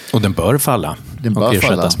 Och den bör falla. Den bör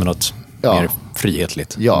ersättas med något mer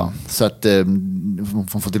frihetligt. Ja, så att man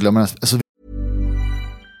får inte glömma det. Alltså,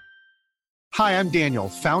 Hi, I'm Daniel,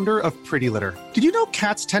 founder of Pretty Litter. Did you know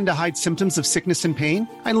cats tend to hide symptoms of sickness and pain?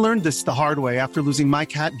 I learned this the hard way after losing my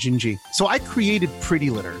cat, Gingy. So I created Pretty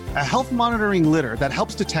Litter, a health monitoring litter that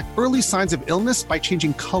helps detect early signs of illness by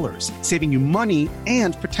changing colors, saving you money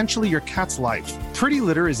and potentially your cat's life. Pretty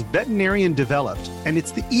Litter is veterinarian developed, and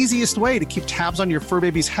it's the easiest way to keep tabs on your fur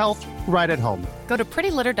baby's health right at home. Go to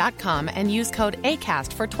prettylitter.com and use code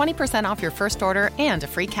ACAST for 20% off your first order and a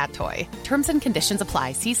free cat toy. Terms and conditions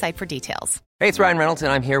apply. See site for details. Hey, it's Ryan Reynolds,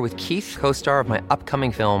 and I'm here with Keith, co-star of my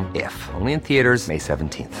upcoming film, If, only in theaters May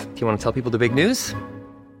 17th. Do you want to tell people the big news?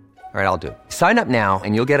 All right, I'll do it. Sign up now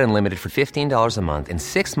and you'll get unlimited for $15 a month and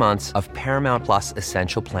 6 months of Paramount Plus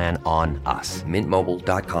Essential Plan on us.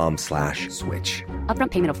 Mintmobile.com/switch.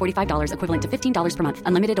 Upfront payment of $45 equivalent to $15 per month.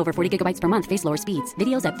 Unlimited over 40 gigabytes per month. Face lower speeds.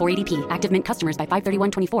 Videos at 480p. Active Mint customers by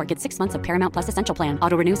 531.24 get 6 months of Paramount Plus Essential Plan.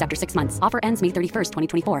 Auto renews after 6 months. Offer ends May 31st,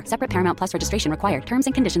 2024. Separate Paramount Plus registration required. Terms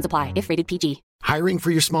and conditions apply if rated PG. Hiring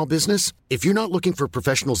for your small business? If you're not looking for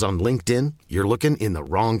professionals on LinkedIn, you're looking in the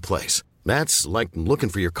wrong place. That's like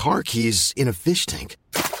looking for your car keys in a fish tank.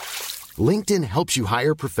 LinkedIn helps you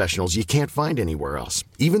hire professionals you can't find anywhere else,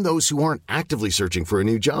 even those who aren't actively searching for a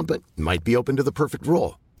new job but might be open to the perfect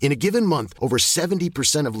role. In a given month, over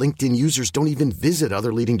 70% of LinkedIn users don't even visit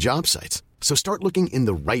other leading job sites. So start looking in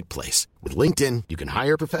the right place. With LinkedIn, you can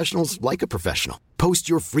hire professionals like a professional. Post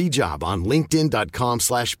your free job on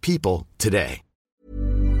linkedin.com/people today.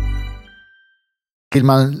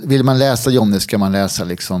 Vill man läsa Jonny ska man läsa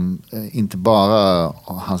liksom, inte bara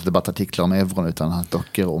hans debattartiklar om euron utan hans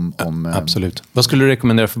böcker om absolut. Vad skulle du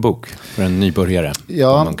rekommendera för bok för en nybörjare?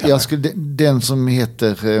 Ja, den som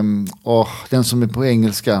heter den som är på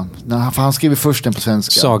engelska. För han skriver först den på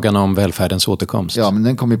svenska. Sagan om välfärdens återkomst. Ja, men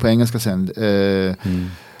den kommer på engelska sen.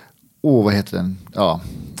 Vad heter den? Ja,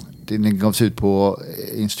 den gavs ut på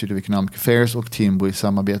Institute of Economic Affairs och Timbro i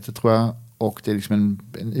samarbete tror jag. Och det är liksom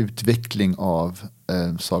en utveckling av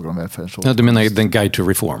Sagan om välfärdens återkomst. Ja, du menar den Guide to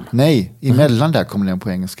Reform? Nej, emellan där kommer den på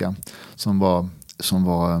engelska. Som var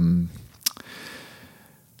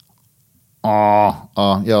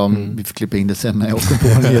vi får klippa in det sen när jag åker på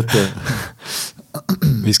vad den heter.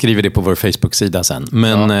 Vi skriver det på vår Facebook-sida sen.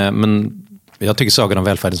 Men jag tycker Sagan om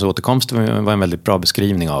välfärdens återkomst var en väldigt bra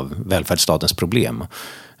beskrivning av välfärdsstatens problem.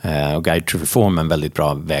 Och Guide to Reform är en väldigt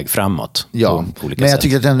bra väg framåt. Ja, men jag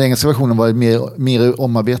tycker att den engelska versionen var mer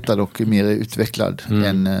omarbetad och mer utvecklad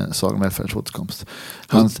än Sagan om välfärdens återkomst.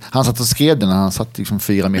 Han satt och skrev den när han satt liksom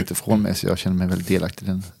 4 meter från mig, så jag känner mig väldigt delaktig i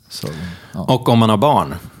den sagan. Ja. Och om man har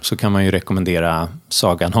barn så kan man ju rekommendera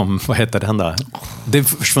sagan om, vad heter den då? Det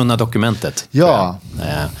försvunna dokumentet. Ja,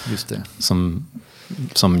 just det.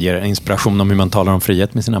 Som ger inspiration om hur man talar om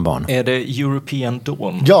frihet med sina barn. Är det European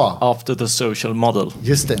Dawn? Ja. After the social model.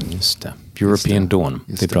 Just det. European Dawn.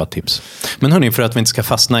 Det är bra tips. Men hörni, för att vi inte ska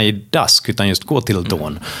fastna i dusk utan just gå till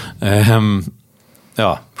dawn.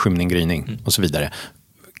 Skymning, gryning och så vidare.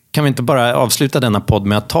 Kan vi inte bara avsluta denna podd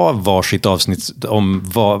med att ta varsitt avsnitt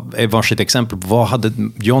om varsitt exempel på vad hade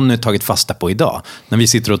Jonny tagit fasta på idag? När vi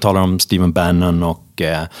sitter och talar om Stephen Bannon och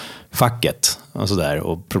facket och sådär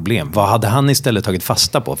och problem. Vad hade han istället tagit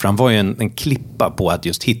fasta på? För han var ju en klippa på att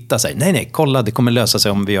just hitta sig. Nej, kolla, det kommer lösa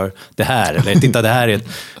sig om vi gör det här. Eller titta, det här är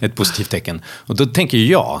ett positivt tecken. Och då tänker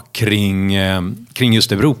jag kring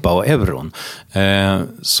just Europa och euron.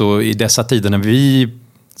 Så i dessa tider när vi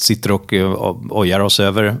sitter och ojar oss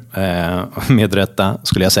över med rätta,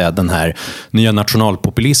 skulle jag säga, den här nya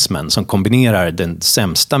nationalpopulismen som kombinerar den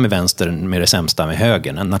sämsta med vänstern med det sämsta med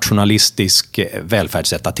högern. En nationalistisk,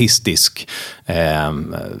 välfärdsetatistisk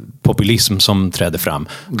populism som träder fram.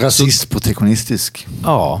 Rasist, protektionistisk.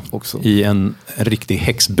 Ja, också. I en riktig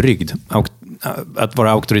häxbrygd. Att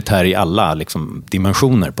vara auktoritär i alla liksom,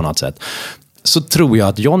 dimensioner på något sätt. Så tror jag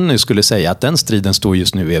att Jonny skulle säga att den striden står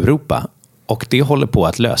just nu i Europa. Och det håller på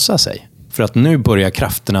att lösa sig. För att nu börjar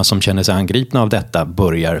krafterna som känner sig angripna av detta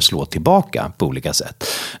börjar slå tillbaka på olika sätt.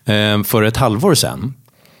 För ett halvår sedan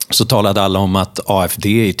så talade alla om att AfD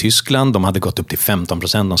i Tyskland, de hade gått upp till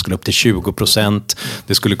 15%, de skulle upp till 20%.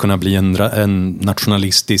 Det skulle kunna bli en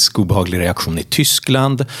nationalistisk obehaglig reaktion i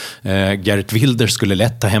Tyskland. Geert Wilders skulle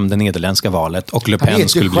lätt ta hem det nederländska valet och Le Pen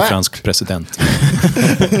skulle bli fransk president.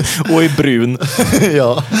 Och är brun.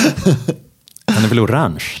 Ja. Han är väl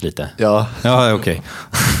orange lite? Ja. Ja, okej.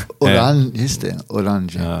 Orange, just det.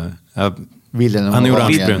 Orange. Ja, Han är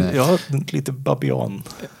orangebrun. Ja, lite babian.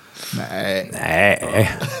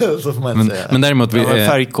 Nej. Så får man inte säga. Men däremot...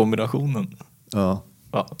 färgkombinationen. Ja.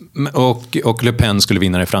 Ja. Och Le Pen skulle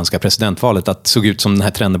vinna det franska presidentvalet, att det såg ut som den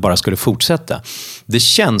här trenden bara skulle fortsätta. Det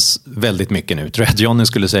känns väldigt mycket nu, tror jag att Johnny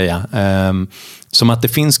skulle säga, som att det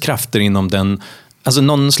finns krafter inom den, alltså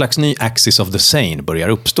någon slags ny axis of the sane börjar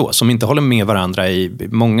uppstå, som inte håller med varandra i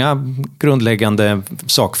många grundläggande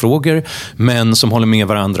sakfrågor, men som håller med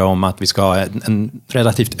varandra om att vi ska ha en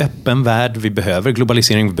relativt öppen värld, vi behöver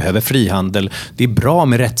globalisering, vi behöver frihandel, det är bra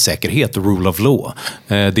med rättssäkerhet och rule of law,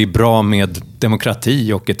 det är bra med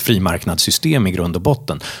demokrati och ett frimarknadssystem i grund och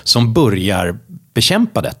botten, som börjar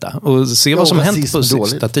bekämpa detta och se vad som har hänt på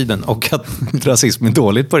sista tiden. Och att rasism är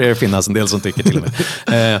dåligt börjar det finnas en del som tycker till och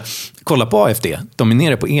med. Kolla på AfD, de är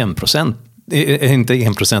nere på 1%, inte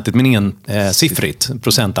 1%, men siffrigt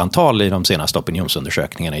procentantal i de senaste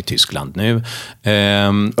opinionsundersökningarna i Tyskland nu.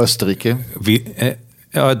 Österrike.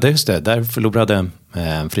 Ja, just det. Där förlorade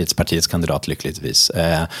Frihetspartiets kandidat lyckligtvis.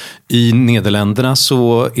 I Nederländerna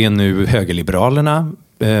så är nu högerliberalerna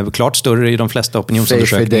klart större i de flesta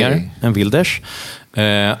opinionsundersökningar än Wilders.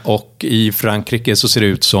 Och i Frankrike så ser det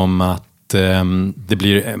ut som att det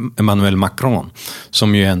blir Emmanuel Macron,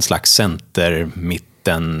 som ju är en slags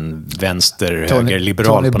vänster, höger,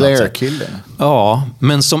 liberal Tony på något sätt. Blair-kille. Ja,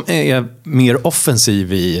 men som är mer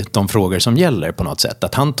offensiv i de frågor som gäller på något sätt.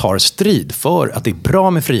 Att han tar strid för att det är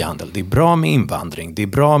bra med frihandel, det är bra med invandring, det är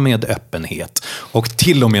bra med öppenhet. Och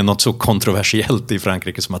till och med något så kontroversiellt i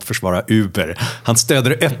Frankrike som att försvara Uber. Han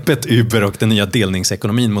stöder öppet Uber och den nya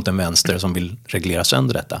delningsekonomin mot en vänster som vill reglera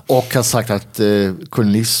sönder detta. Och har sagt att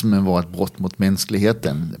kolonialismen var ett brott mot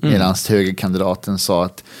mänskligheten. Medan högerkandidaten sa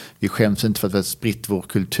att vi skäms inte för att vi har spritt vår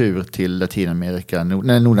kultur till Latinamerika,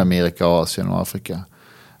 Nordamerika, Asien och Afrika.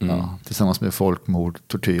 Ja, tillsammans med folkmord,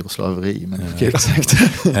 tortyr och slaveri. Men exakt.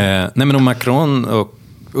 Nej, men om Macron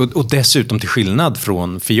och dessutom till skillnad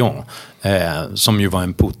från Fillon, som ju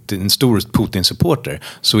var en stor Putin-supporter,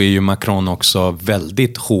 så är ju Macron också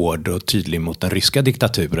väldigt hård och tydlig mot den ryska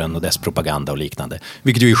diktaturen och dess propaganda och liknande.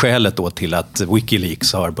 Vilket ju är skälet då till att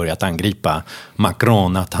Wikileaks har börjat angripa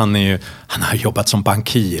Macron, att han har jobbat som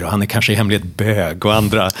bankir och han är kanske i hemlighet bög och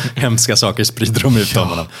andra hemska saker sprider de ut om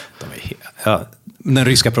honom. Den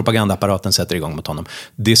ryska propagandaapparaten sätter igång mot honom.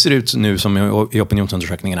 Det ser ut nu som i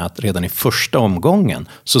opinionsundersökningarna att redan i första omgången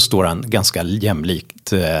så står han ganska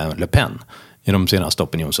jämlikt Le Pen i de senaste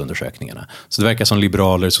opinionsundersökningarna. Så det verkar som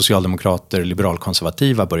liberaler, socialdemokrater,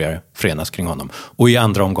 liberalkonservativa börjar förenas kring honom. Och i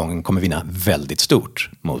andra omgången kommer vinna väldigt stort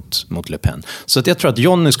mot Le Pen. Så att jag tror att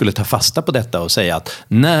Johnny skulle ta fasta på detta och säga att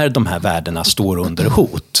när de här värdena står under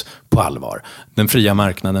hot på allvar, den fria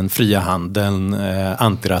marknaden, fria handeln,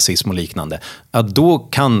 antirasism och liknande, att då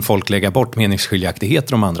kan folk lägga bort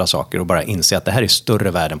meningsskiljaktigheter om andra saker och bara inse att det här är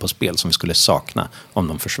större värden på spel som vi skulle sakna om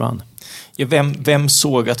de försvann. Ja, vem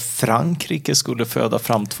såg att Frankrike skulle föda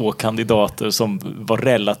fram två kandidater som var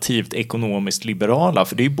relativt ekonomiskt liberala?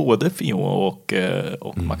 För det är ju både Fillon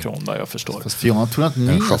och Macron, vad jag förstår. Fast Fillon tog inte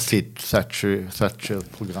ner sitt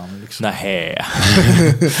Thatcher-program. Liksom. Nej.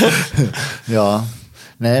 Ja.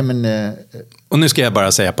 Nej, men... Och nu ska jag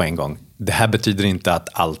bara säga på en gång. Det här betyder inte att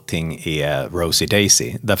allting är Rosie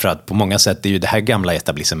Daisy. Därför att på många sätt är ju det här gamla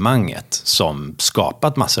etablissemanget som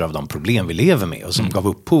skapat massor av de problem vi lever med och som gav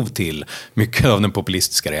upphov till mycket av den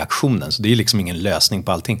populistiska reaktionen. Så det är liksom ingen lösning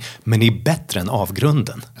på allting. Men det är bättre än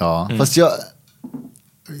avgrunden. Ja, fast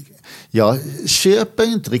jag köper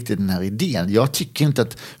inte riktigt den här idén. Jag tycker inte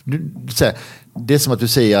att... Det är som att du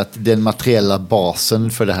säger att den materiella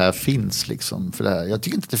basen för det här finns. Liksom, för det här. Jag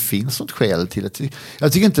tycker inte att det finns något skäl till det.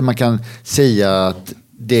 Jag tycker inte man kan säga att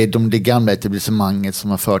det är det gamla etablissemanget som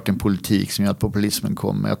har fört en politik som gör att populismen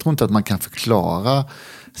kommer. Jag tror inte att man kan förklara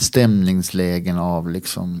stämningslägen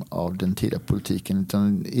av den tidiga politiken.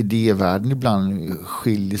 Utan idévärlden ibland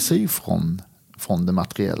skiljer sig från det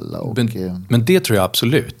materiella. Men det tror jag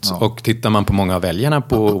absolut. Ja. Och tittar man på många av väljarna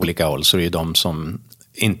på olika håll så är det ju de som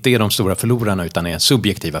inte är de stora förlorarna utan är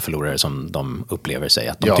subjektiva förlorare som de upplever sig.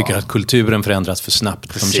 Att de tycker att kulturen förändras för snabbt.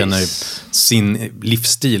 Precis. De känner sin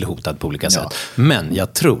livsstil hotad på olika sätt. Men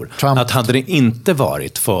jag tror att hade det inte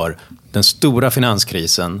varit för den stora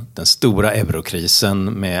finanskrisen, den stora eurokrisen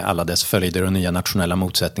med alla dess följder och nya nationella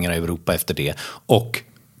motsättningar i Europa efter det och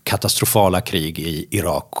katastrofala krig i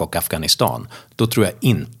Irak och Afghanistan, då tror jag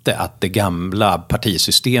inte att det gamla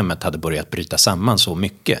partisystemet hade börjat bryta samman så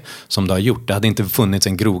mycket som det har gjort. Det hade inte funnits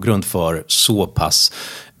en grogrund för så pass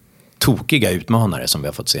tokiga utmanare som vi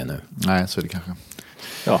har fått se nu. Nej, så är det kanske.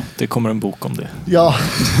 Ja, det kommer en bok om det. Ja.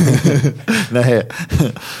 Nej.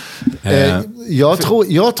 Jag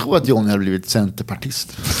tror att Johnny har blivit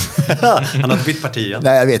centerpartist. Han har bytt parti igen.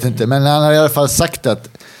 Nej, jag vet inte. Men han har i alla fall sagt att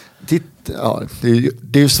det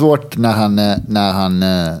är ju svårt när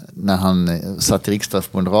han satt i riksdagen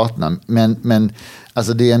för Moderaterna. Men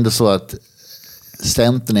alltså det är ändå så att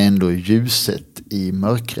Centern är ändå ljuset i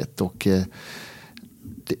mörkret. Och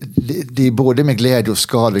det är både med glädje och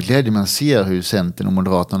skadeglädje man ser hur Centern och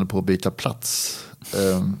Moderaterna håller på att byta plats.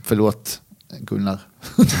 Förlåt, Gunnar.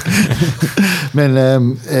 Men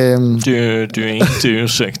du är inte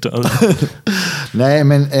ursäktad. Nej,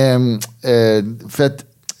 men för att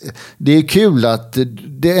det är kul att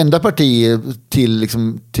det enda parti till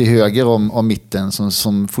höger om mitten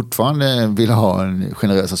som fortfarande vill ha en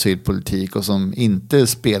generös asylpolitik och som inte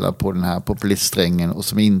spelar på den här populiststrängen och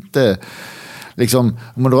som inte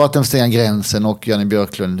Moderaterna stänger gränsen och Janne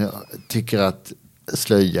Björklund tycker att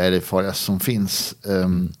slöja är det farligaste som finns,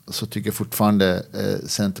 så tycker fortfarande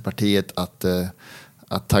Centerpartiet att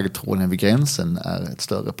taggtråden vid gränsen är ett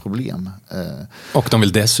större problem. Och de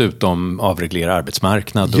vill dessutom avreglera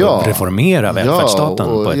arbetsmarknad och reformera välfärdsstaten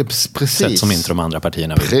på ett sätt som inte de andra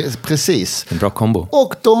partierna vill. Precis. En bra kombo.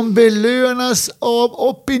 Och de belönas av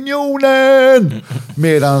opinionen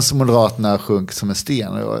medan Moderaterna sjunker som en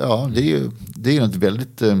sten. Ja, det är ju något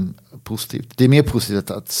väldigt positivt. Det är mer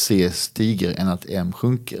positivt att C stiger än att M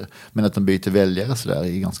sjunker. Men att de byter väljare så där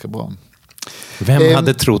är ganska bra. Vem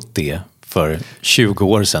hade trott det för 20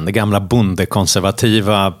 år sedan? Det gamla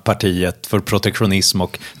bondekonservativa partiet för protektionism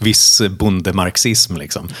och viss bondemarxism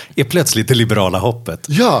är plötsligt det liberala hoppet.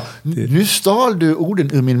 Ja, nu stal du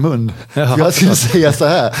orden ur min mun. Ja. Jag skulle säga så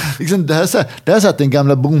här. Det här satt den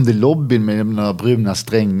gamla bondelobbyn med några bruna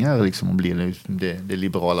strängar och blir det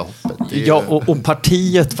liberala hoppet. Och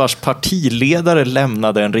partiet vars partiledare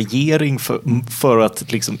lämnade en regering för att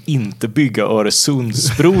inte bygga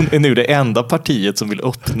Öresundsbron är nu det enda partiet som vill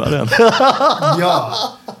öppna den. Ja,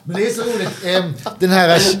 men det är så roligt. Den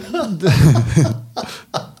här...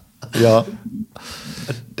 ja.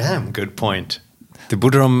 A damn good point. Det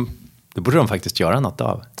borde de faktiskt göra något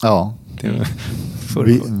av. Ja.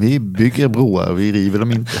 Vi bygger broar, vi river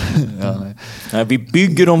dem inte. Nej, vi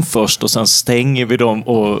bygger dem först och sen stänger vi dem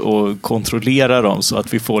och kontrollerar dem så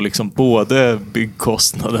att vi får både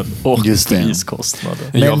byggkostnaden och priskostnaden.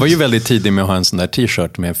 Jag var ju väldigt tidig med att ha en sån där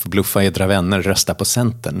t-shirt med "Förbluffa edra vänner, rösta på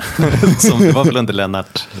Centern". Som det var väl under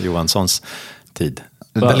Lennart Johanssons tid.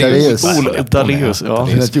 Daléus. Ja.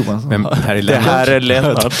 Men det här är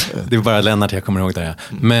Lennart. Det är bara Lennart jag kommer ihåg det.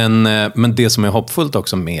 Men det som är hoppfullt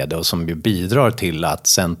också med det och som ju bidrar till att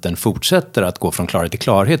Centern fortsätter att gå från klarhet till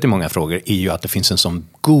klarhet i många frågor är ju att det finns en sån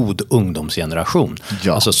god ungdomsgeneration.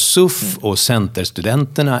 Ja. Alltså SUF och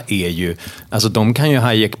Centerstudenterna är ju, alltså de kan ju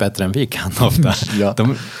Hayek bättre än vi kan ofta. Ja.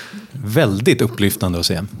 De är väldigt upplyftande att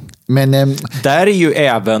se. Men där är ju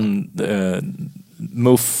även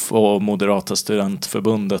MUF och Moderata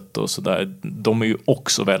studentförbundet och sådär, de är ju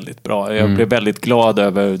också väldigt bra. Jag blev väldigt glad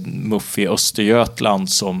över MUF i Östergötland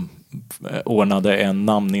som ordnade en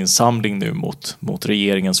namninsamling nu mot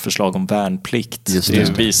regeringens förslag om värnplikt.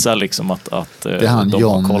 Det visar att det han de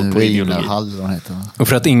John har koll på ideologi. Och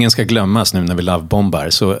för att ingen ska glömmas nu när vi lovebombar,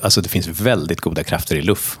 så alltså det finns väldigt goda krafter i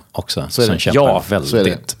LUF också som kämpar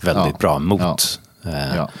väldigt bra mot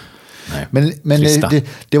Men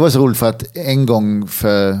det var så roligt för att en gång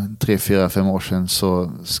för 3-4-5 år sedan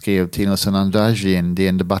så skrev Tino Sonandaji i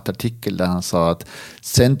en debattartikel där han sa att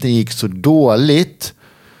Centern gick så dåligt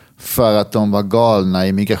för att de var galna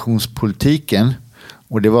i migrationspolitiken,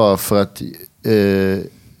 och det var för att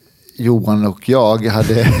Johan och jag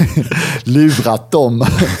hade lurat dem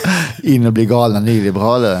in och bli galna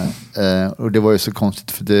nyliberaler. Och det var ju så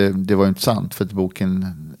konstigt, för det var ju inte sant, för att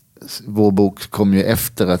vår bok kom ju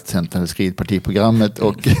efter att Centern hade skrivit partiprogrammet,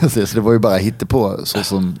 och så det var ju bara hittepå så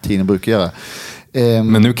som Tino brukar göra.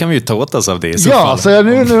 Men nu kan vi ju ta åt oss av det i så fall. Ja, så jag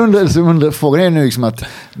undrar, frågan är nu att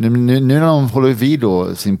nu när de håller vid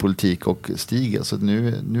då sin politik och stiger, så att nu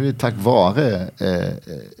är det tack vare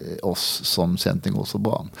oss som Centern går så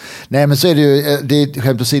bra. Nej, men så är det ju, det är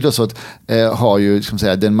skämt åsido så att har ju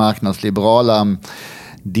den marknadsliberala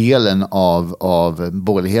delen av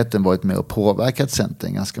borgerligheten varit med och påverkat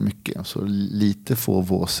Centern ganska mycket. Så lite får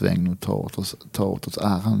vår sväng och ta åt oss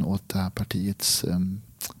äran åt det här partiets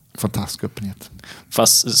Fantastisk öppenhet.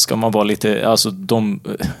 Fast ska man vara lite, alltså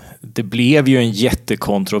det blev ju en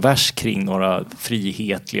jättekontrovers kring några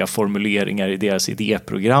frihetliga formuleringar i deras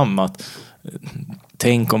idéprogram, att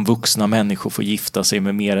tänk om vuxna människor får gifta sig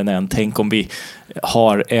med mer än en. Tänk om vi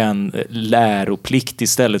har en läroplikt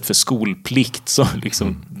istället för skolplikt som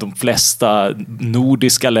liksom de flesta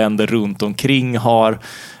nordiska länder runt omkring har,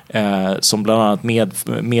 som bland annat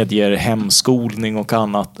medger hemskolning och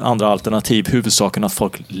andra alternativ. Huvudsaken att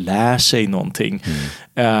folk lär sig någonting.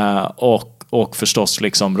 Och förstås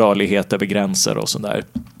liksom rörlighet över gränser och sådär.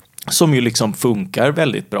 Som ju liksom funkar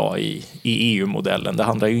väldigt bra i EU-modellen. Det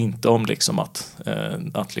handlar ju inte om liksom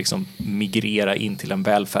att liksom migrera in till en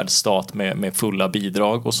välfärdsstat med fulla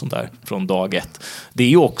bidrag och sånt där från dag ett. Det är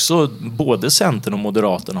ju också, både Centern och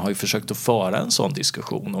Moderaterna har ju försökt att föra en sån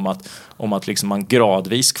diskussion om att liksom man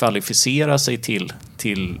gradvis kvalificerar sig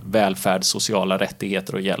till välfärd, sociala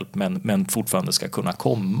rättigheter och hjälp, men fortfarande ska kunna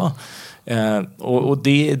komma. Och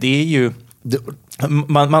det är ju...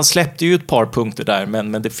 Man släppte ju ett par punkter där,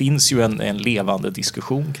 men det finns ju en levande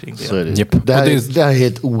diskussion kring det. Så är det. Yep. Det här är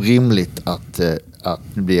helt orimligt att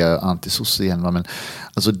nu blir jag anti-sosse igen, men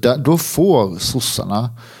alltså då får sossarna,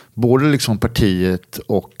 både liksom partiet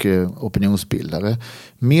och opinionsbildare,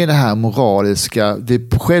 med det här moraliska,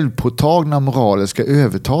 det självpåtagna moraliska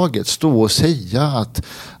övertaget, stå och säga att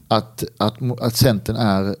Centern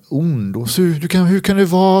är ond. Och så, hur kan du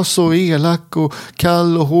vara så elak och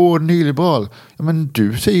kall och hård nyliberal? Ja, men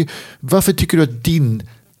du säger, varför tycker du att din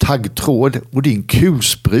taggtråd och din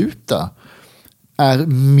kulspruta är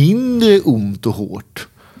mindre ont och hårt?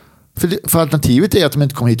 För alternativet är att de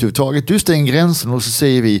inte kommer hit överhuvudtaget. Du stänger gränsen och så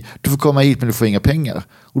säger vi, du får komma hit men du får inga pengar.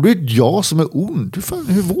 Och då är det jag som är ond.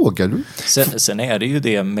 Hur vågar du? Sen är det ju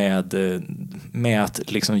det med att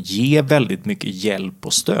liksom ge väldigt mycket hjälp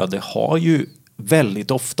och stöd. Det har ju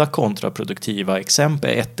väldigt ofta kontraproduktiva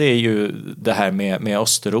exempel. Ett är ju det här med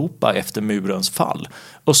Östeuropa efter murens fall.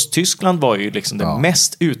 Östtyskland var ju liksom det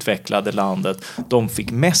mest utvecklade landet. De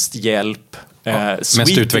fick mest hjälp.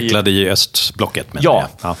 Mest utvecklade i östblocket.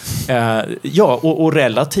 Och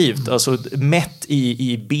relativt, alltså mätt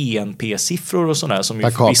i BNP-siffror och sådär, som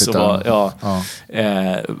ju förvisso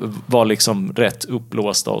var liksom rätt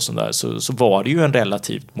uppblåsta och sådär, så var det ju en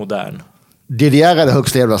relativt modern. DDR hade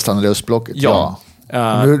högst levnadsstandard i östblocket.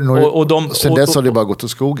 Sen dess har det bara gått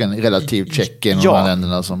åt skogen relativt Tjeckien och de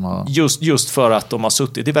länderna som har... Just för att de har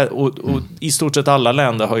suttit och i stort sett alla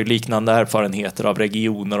länder har ju liknande erfarenheter av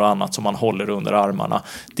regioner och annat som man håller under armarna.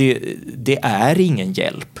 Det är ingen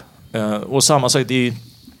hjälp. Och samma sak,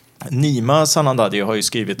 Nima Sanandaji har ju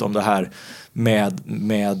skrivit om det här med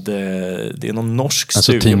det är någon norsk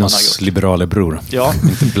studie Tinos man har gjort. liberale bror. Ja.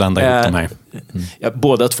 Inte blanda ihop de här.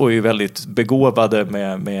 Båda två är ju väldigt begåvade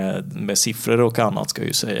med siffror och annat, ska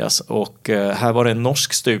ju sägas. Och här var det en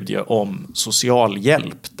norsk studie om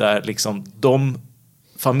socialhjälp där liksom de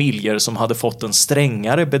familjer som hade fått en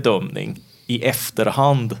strängare bedömning i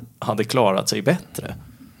efterhand hade klarat sig bättre.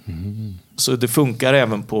 Så det funkar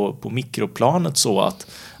även på mikroplanet så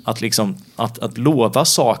att lova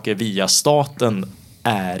saker via staten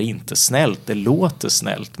är inte snällt. Det låter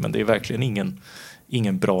snällt, men det är verkligen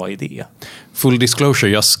ingen bra idé. Full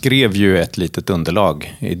disclosure, jag skrev ju ett litet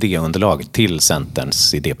idéunderlag till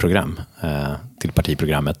Centerns idéprogram, till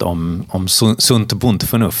partiprogrammet om sunt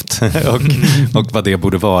bondförnuft och vad det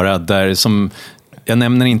borde vara. Där som jag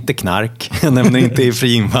nämner inte knark, jag nämner inte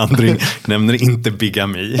fri invandring, jag nämner inte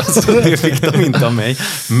bigami, så det fick de inte av mig.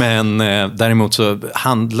 Men däremot så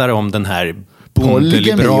handlar det om den här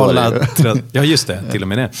bondeliberala... Ja, just det, till och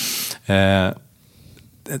med det.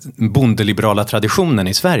 Bondeliberala traditionen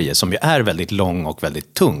i Sverige som ju är väldigt lång och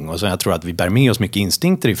väldigt tung och så jag tror att vi bär med oss mycket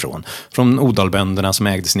instinkter ifrån. Från odalbönderna som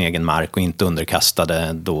ägde sin egen mark och inte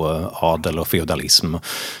underkastade då adel och feudalism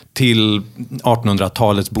till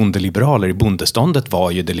 1800-talets bondeliberaler i bondeståndet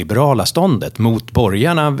var ju det liberala ståndet mot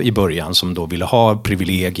borgarna i början som då ville ha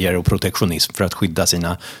privilegier och protektionism för att skydda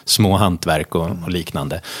sina små hantverk och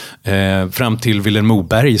liknande. Fram till Vilhelm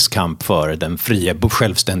Mobergs kamp för den fria,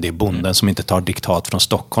 självständiga bonden som inte tar diktat från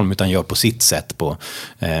Stockholm utan gör på sitt sätt på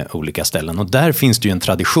olika ställen. Och där finns det ju en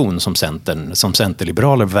tradition som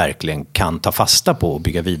centerliberaler verkligen kan ta fasta på och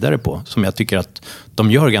bygga vidare på. Som jag tycker att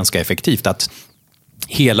de gör ganska effektivt, att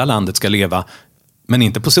hela landet ska leva, men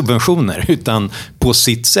inte på subventioner utan på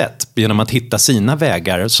sitt sätt genom att hitta sina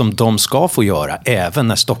vägar som de ska få göra även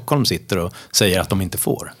när Stockholm sitter och säger att de inte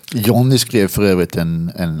får. Johnny skrev för övrigt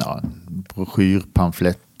en broschyr,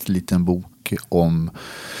 pamflett, liten bok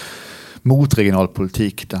mot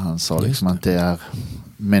regionalpolitik där han sa liksom att det är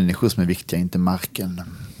människor som är viktiga, inte marken.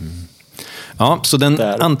 Ja, så den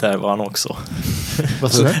där var han också.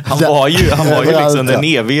 Han var ju liksom den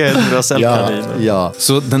eviga Duracell-kaninen. Ja.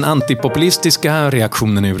 Så den antipopulistiska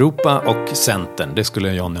reaktionen i Europa och Centern, det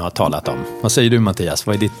skulle jag nu ha talat om. Vad säger du, Mattias?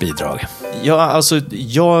 Vad är ditt bidrag? Ja, alltså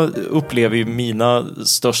jag upplever ju mina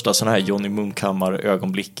största sådana här Johnny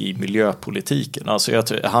Munkhammar-ögonblick i miljöpolitiken. Alltså jag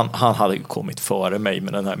tror, han hade ju kommit före mig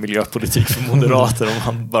med den här miljöpolitik för moderater om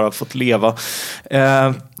han bara fått leva.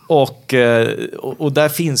 Och där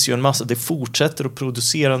finns ju en massa, det fortsätter att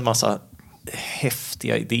producera en massa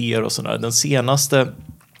häftiga idéer och sådär. Den senaste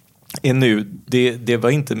är nu, det var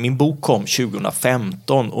inte, min bok kom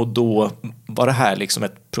 2015 och då var det här liksom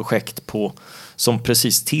ett projekt som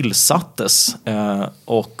precis tillsattes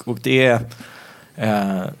och det är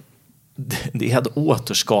att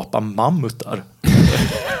återskapa mammutar.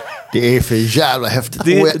 Det är för jävla häftigt.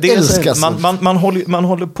 Jag älskar man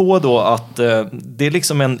håller på då att det är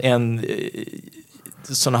liksom en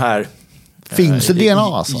sån här finns det DNA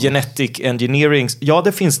alltså? Genetic engineering. Ja,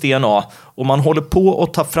 det finns DNA och man håller på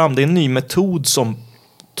att ta fram, det är en ny metod som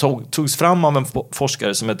togs fram av en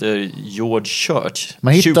forskare som heter George Church.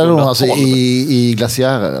 Man hittar dem alltså i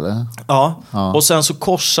glaciärer eller? Ja, och sen så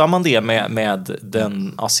korsar man det med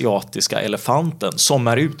den asiatiska elefanten som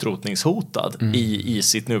är utrotningshotad i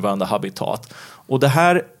sitt nuvarande habitat. Och det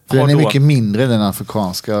här den är mycket mindre än den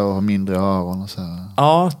afrikanska och har mindre öron och så här.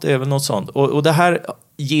 Ja, det är väl något sånt. Och det här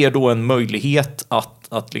ger då en möjlighet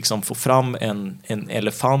att liksom få fram en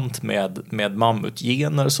elefant med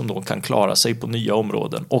mammutgener som då kan klara sig på nya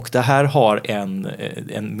områden. Och det här har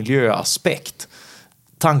en miljöaspekt.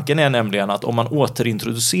 Tanken är nämligen att om man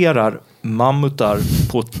återintroducerar mammutar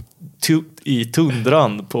i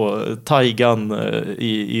tundran, på taigan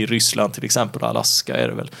i Ryssland till exempel, Alaska är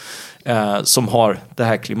det väl, som har det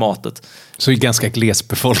här klimatet. Så i ganska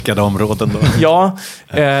glesbefolkade områden då? Ja,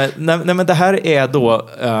 nej, men det här är då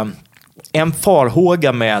en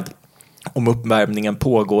farhåga med om uppvärmningen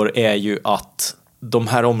pågår är ju att de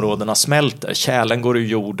här områdena smälter, kärlen går ur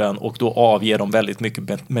jorden och då avger de väldigt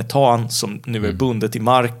mycket metan som nu är bundet i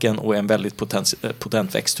marken och är en väldigt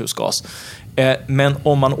potent växthusgas. Men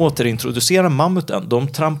om man återintroducerar mammuten, de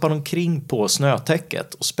trampar omkring på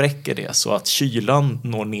snötäcket och spräcker det så att kylan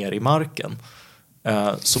når ner i marken.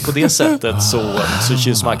 Så på det sättet så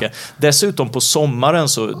kyls marken. Dessutom på sommaren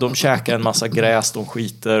så de käkar en massa gräs, de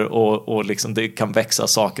skiter och liksom det kan växa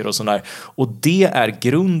saker och sådär. Och det är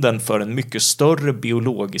grunden för en mycket större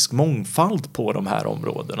biologisk mångfald på de här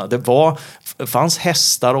områdena. Det fanns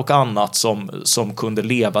hästar och annat som kunde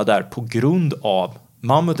leva där på grund av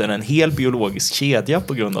mammuten, en hel biologisk kedja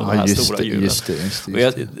på grund av de här stora djuren. Just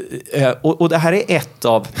det. Och det här är ett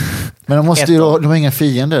av... Men de har inga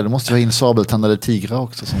fiender, de måste ju ha in sabeltandade tigrar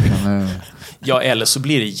också som kan... Ja, eller så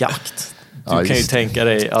blir det jakt. Du kan ju tänka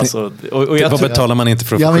dig... Alltså, vad betalar man inte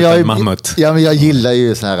för att skjuta en mammut? Ja, men jag gillar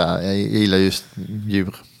ju så här, jag gillar just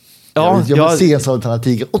djur. Ja, jag vill se en sabeltandad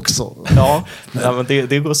tiger också. Ja, men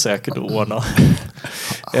det går säkert att ordna.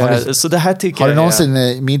 Så det här tycker har du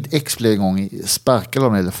någonsin, min ex blev en gång sparkad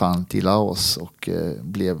av en elefant i Laos och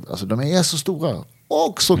alltså de är så stora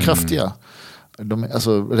och så kraftiga.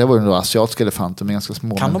 Alltså, det var ju några asiatiska elefanter, men ganska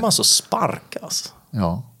små. Kan de alltså sparkas?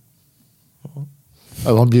 Ja.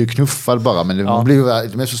 De blir ju knuffad bara, men de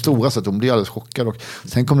är så stora så att de blir alldeles chockade. Och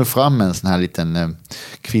sen kom det fram en sån här liten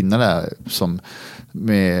kvinna där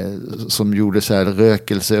som gjorde så här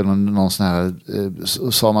rökelse, någon sån här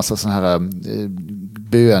sa massa sån här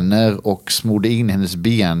bönor och smorde in hennes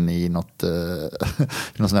ben i någon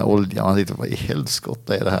sån här olja. Man tänkte, vad i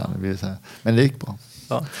helskotta är det här? Men det gick bra.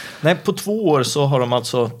 Ja. Nej, på 2 år så har de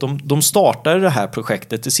alltså de startade det här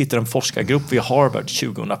projektet. Det sitter en forskargrupp vid Harvard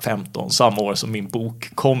 2015, samma år som min bok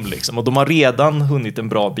kom liksom. Och de har redan hunnit en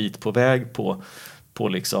bra bit på väg på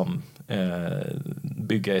liksom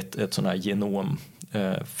bygga ett sån här genom.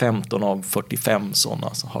 15 av 45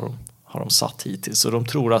 sådana så har de satt hittills. Så de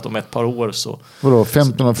tror att om ett par år så... Vadå,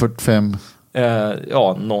 15 av 45?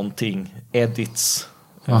 Ja, någonting edits.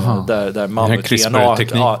 Där mammut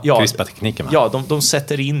CRISPR-tekniken. Ja, de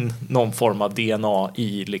sätter in någon form av DNA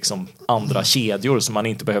i liksom andra kedjor så man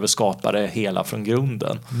inte behöver skapa det hela från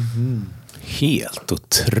grunden. Helt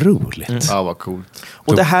otroligt. Ja, vad coolt.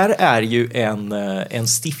 Och det här är ju en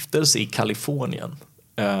stiftelse i Kalifornien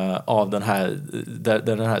av den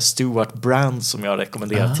här Stuart Brand som jag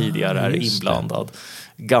rekommenderat tidigare är inblandad.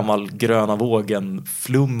 Gammal gröna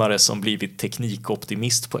vågen-flummare som blivit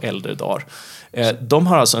teknikoptimist på äldre dagar. De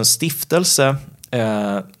har alltså en stiftelse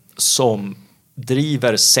som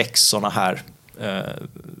driver 6 sådana här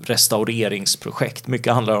restaureringsprojekt.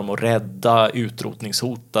 Mycket handlar om att rädda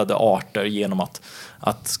utrotningshotade arter genom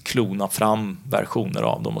att klona fram versioner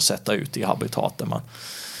av dem och sätta ut i habitat där man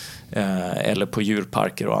eller på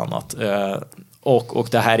djurparker och annat. Och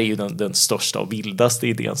det här är ju den största och vildaste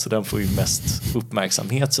idén, så den får ju mest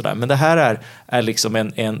uppmärksamhet sådär. Men det här är liksom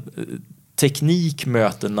en teknik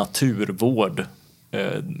möter naturvård,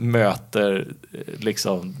 möter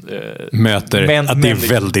att det är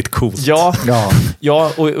väldigt coolt.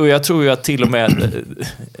 Ja, och jag tror ju att till och med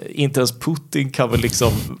inte ens Putin kan väl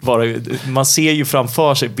liksom vara, man ser ju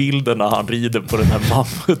framför sig bilden när han rider på den här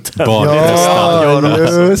mammuten.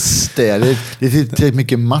 Just det. Det är tillräckligt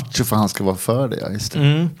mycket macho för han ska vara för det. Just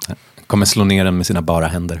det. Kommer slå ner den med sina bara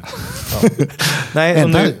händer. Ja. Nej, och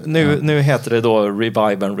nu heter det då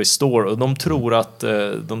Revive and Restore, och de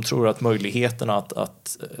tror att möjligheterna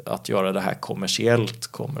att göra det här kommersiellt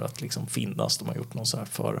kommer att liksom finnas. De har gjort någon så här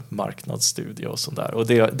för marknadsstudie och sånt där. Och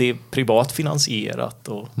det är privat finansierat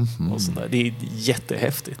och sånt där. Det är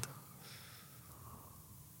jättehäftigt.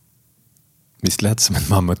 Visst lät som en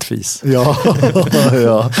mammutfis. Ja.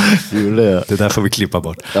 Det där får vi klippa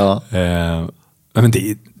bort. Ja. Men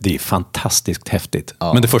det är fantastiskt häftigt.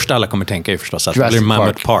 Ja. Men det första alla kommer tänka är förstås att det blir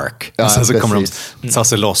Mammoth Park. Ja, och sen så kommer de ta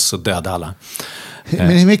sig loss och döda alla. Men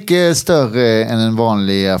hur mycket större än en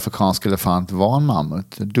vanlig afrikansk elefant var en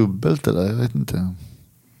mammut? Dubbelt eller? Jag vet inte.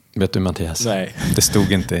 Vet du, Mattias? Nej. Det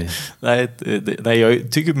stod inte i... Nej,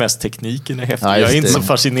 jag tycker mest tekniken är häftig. Ja, jag är inte så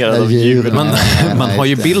fascinerad av djur. Man har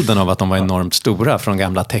ju bilden av att de var enormt stora från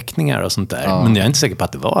gamla teckningar och sånt där. Ja. Men jag är inte säker på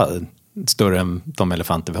att det var större än de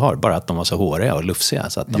elefanter vi har. Bara att de var så håriga och lufsiga.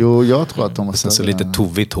 Så att jag tror att de var så lite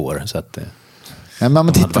tovigt hår. Så att,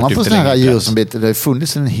 men tittar man på sådana här djur som det har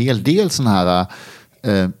funnits en hel del sådana här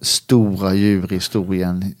stora djur i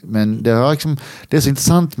historien. Men det är så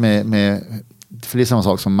intressant med för det är samma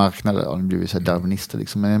sak som marknader, och det blir så här darwinister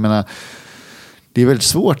liksom. Men jag menar, det är väldigt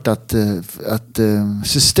svårt att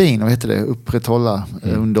upprätthålla,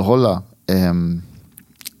 underhålla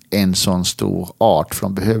en sån stor art, för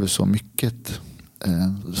de behöver så mycket.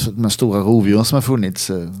 De stora rovdjuren som har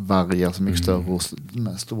funnits, vargar som mycket större,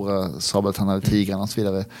 de stora sabeltandade tigrarna och så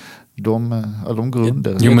vidare, de går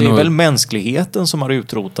under. Jo, men det är väl mänskligheten som har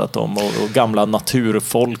utrotat dem och gamla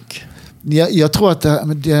naturfolk. Jag tror att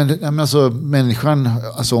människan,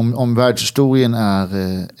 alltså om världshistorien är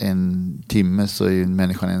en timme, så är ju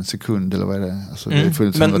människan en sekund, eller vad är det? Alltså,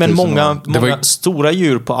 men många stora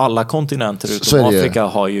djur på alla kontinenter utom Afrika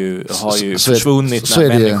har ju försvunnit när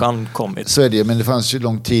människan kommit. Så är det, men det fanns ju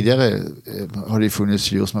långt tidigare har det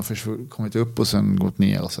funnits djur som har kommit upp och sen gått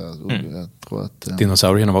ner. Så jag tror att,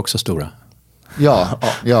 dinosaurierna var också stora.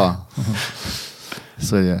 Ja.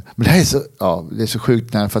 Så men det här är det är så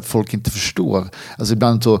sjukt för att folk inte förstår. Alltså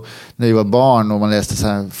ibland så, när jag var barn och man läste så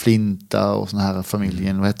här Flinta och sån här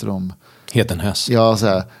familjen, vad heter de? Hedenhös. Ja, så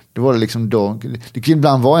här. Det var liksom då, det kan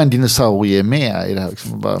ibland vara en dinosaurie med i det här.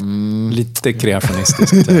 Liksom, bara, lite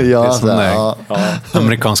kreationistiskt.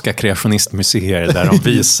 Amerikanska kreationistmuseer där de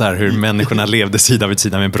visar hur människorna levde sida vid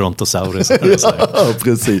sida med brontosaurus. Ja,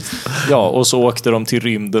 precis. Ja, och så åkte de till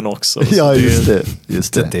rymden också. Ja, just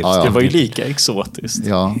det. Det var ju lika exotiskt.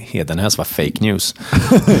 Ja. Hedenhös var fake news.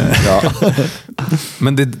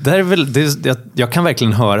 Men det där är väl, jag kan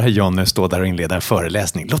verkligen höra Jonny stå där och inleda en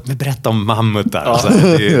föreläsning. Låt mig berätta om mammutar.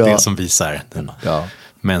 Ja. Det som visar den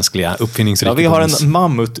mänskliga uppfinningsrikedomen. Vi har en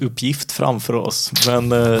mammutuppgift framför oss.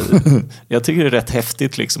 Men jag tycker det är rätt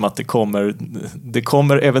häftigt liksom, att det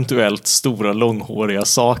kommer eventuellt stora långhåriga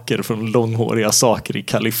saker från långhåriga saker i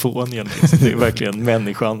Kalifornien. Liksom. Det är verkligen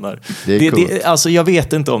människan där. Alltså, jag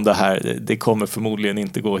vet inte om det här, det kommer förmodligen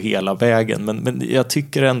inte gå hela vägen. Men jag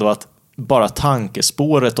tycker ändå att bara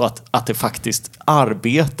tankespåret och att det faktiskt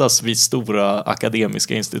arbetas vid stora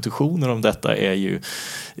akademiska institutioner om detta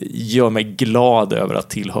gör mig glad över att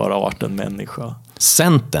tillhöra arten människa.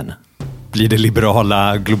 Centern blir det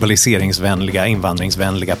liberala, globaliseringsvänliga,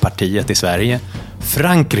 invandringsvänliga partiet i Sverige.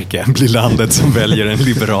 Frankrike blir landet som väljer en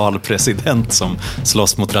liberal president som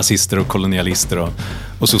slåss mot rasister och kolonialister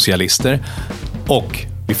och socialister. Och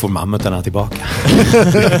vi får mammutarna tillbaka.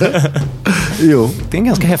 Jo. Det är en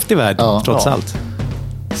ganska häftig värld, trots allt.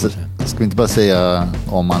 Så, ska vi inte bara säga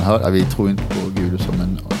om man hör, vi tror inte på Gud och så,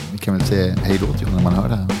 men vi kan väl säga hej då till när man hör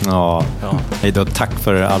det här. Ja. Hej då, tack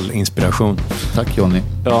för all inspiration. Tack Jonny.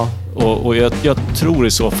 Ja, och jag tror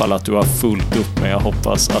i så fall att du har fullt upp, men jag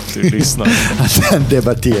hoppas att du lyssnar. Att han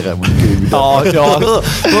debatterar mot Gud. Ja.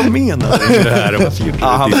 Vad menar du det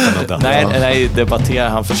här? Nej, debattera.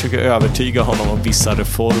 Han försöker övertyga honom om vissa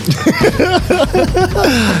reformer.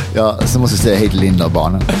 Ja, så måste jag säga hej till Linda och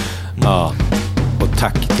barnen. Ja, och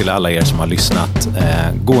tack till alla er som har lyssnat.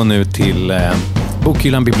 Gå nu till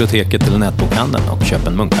Bokhyllan, biblioteket eller nätbokhandeln och köp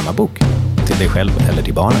en Munkhammarbok till dig själv eller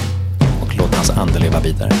till barnen. Och låt hans ande leva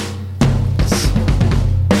vidare.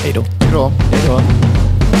 Hej då. Hej då.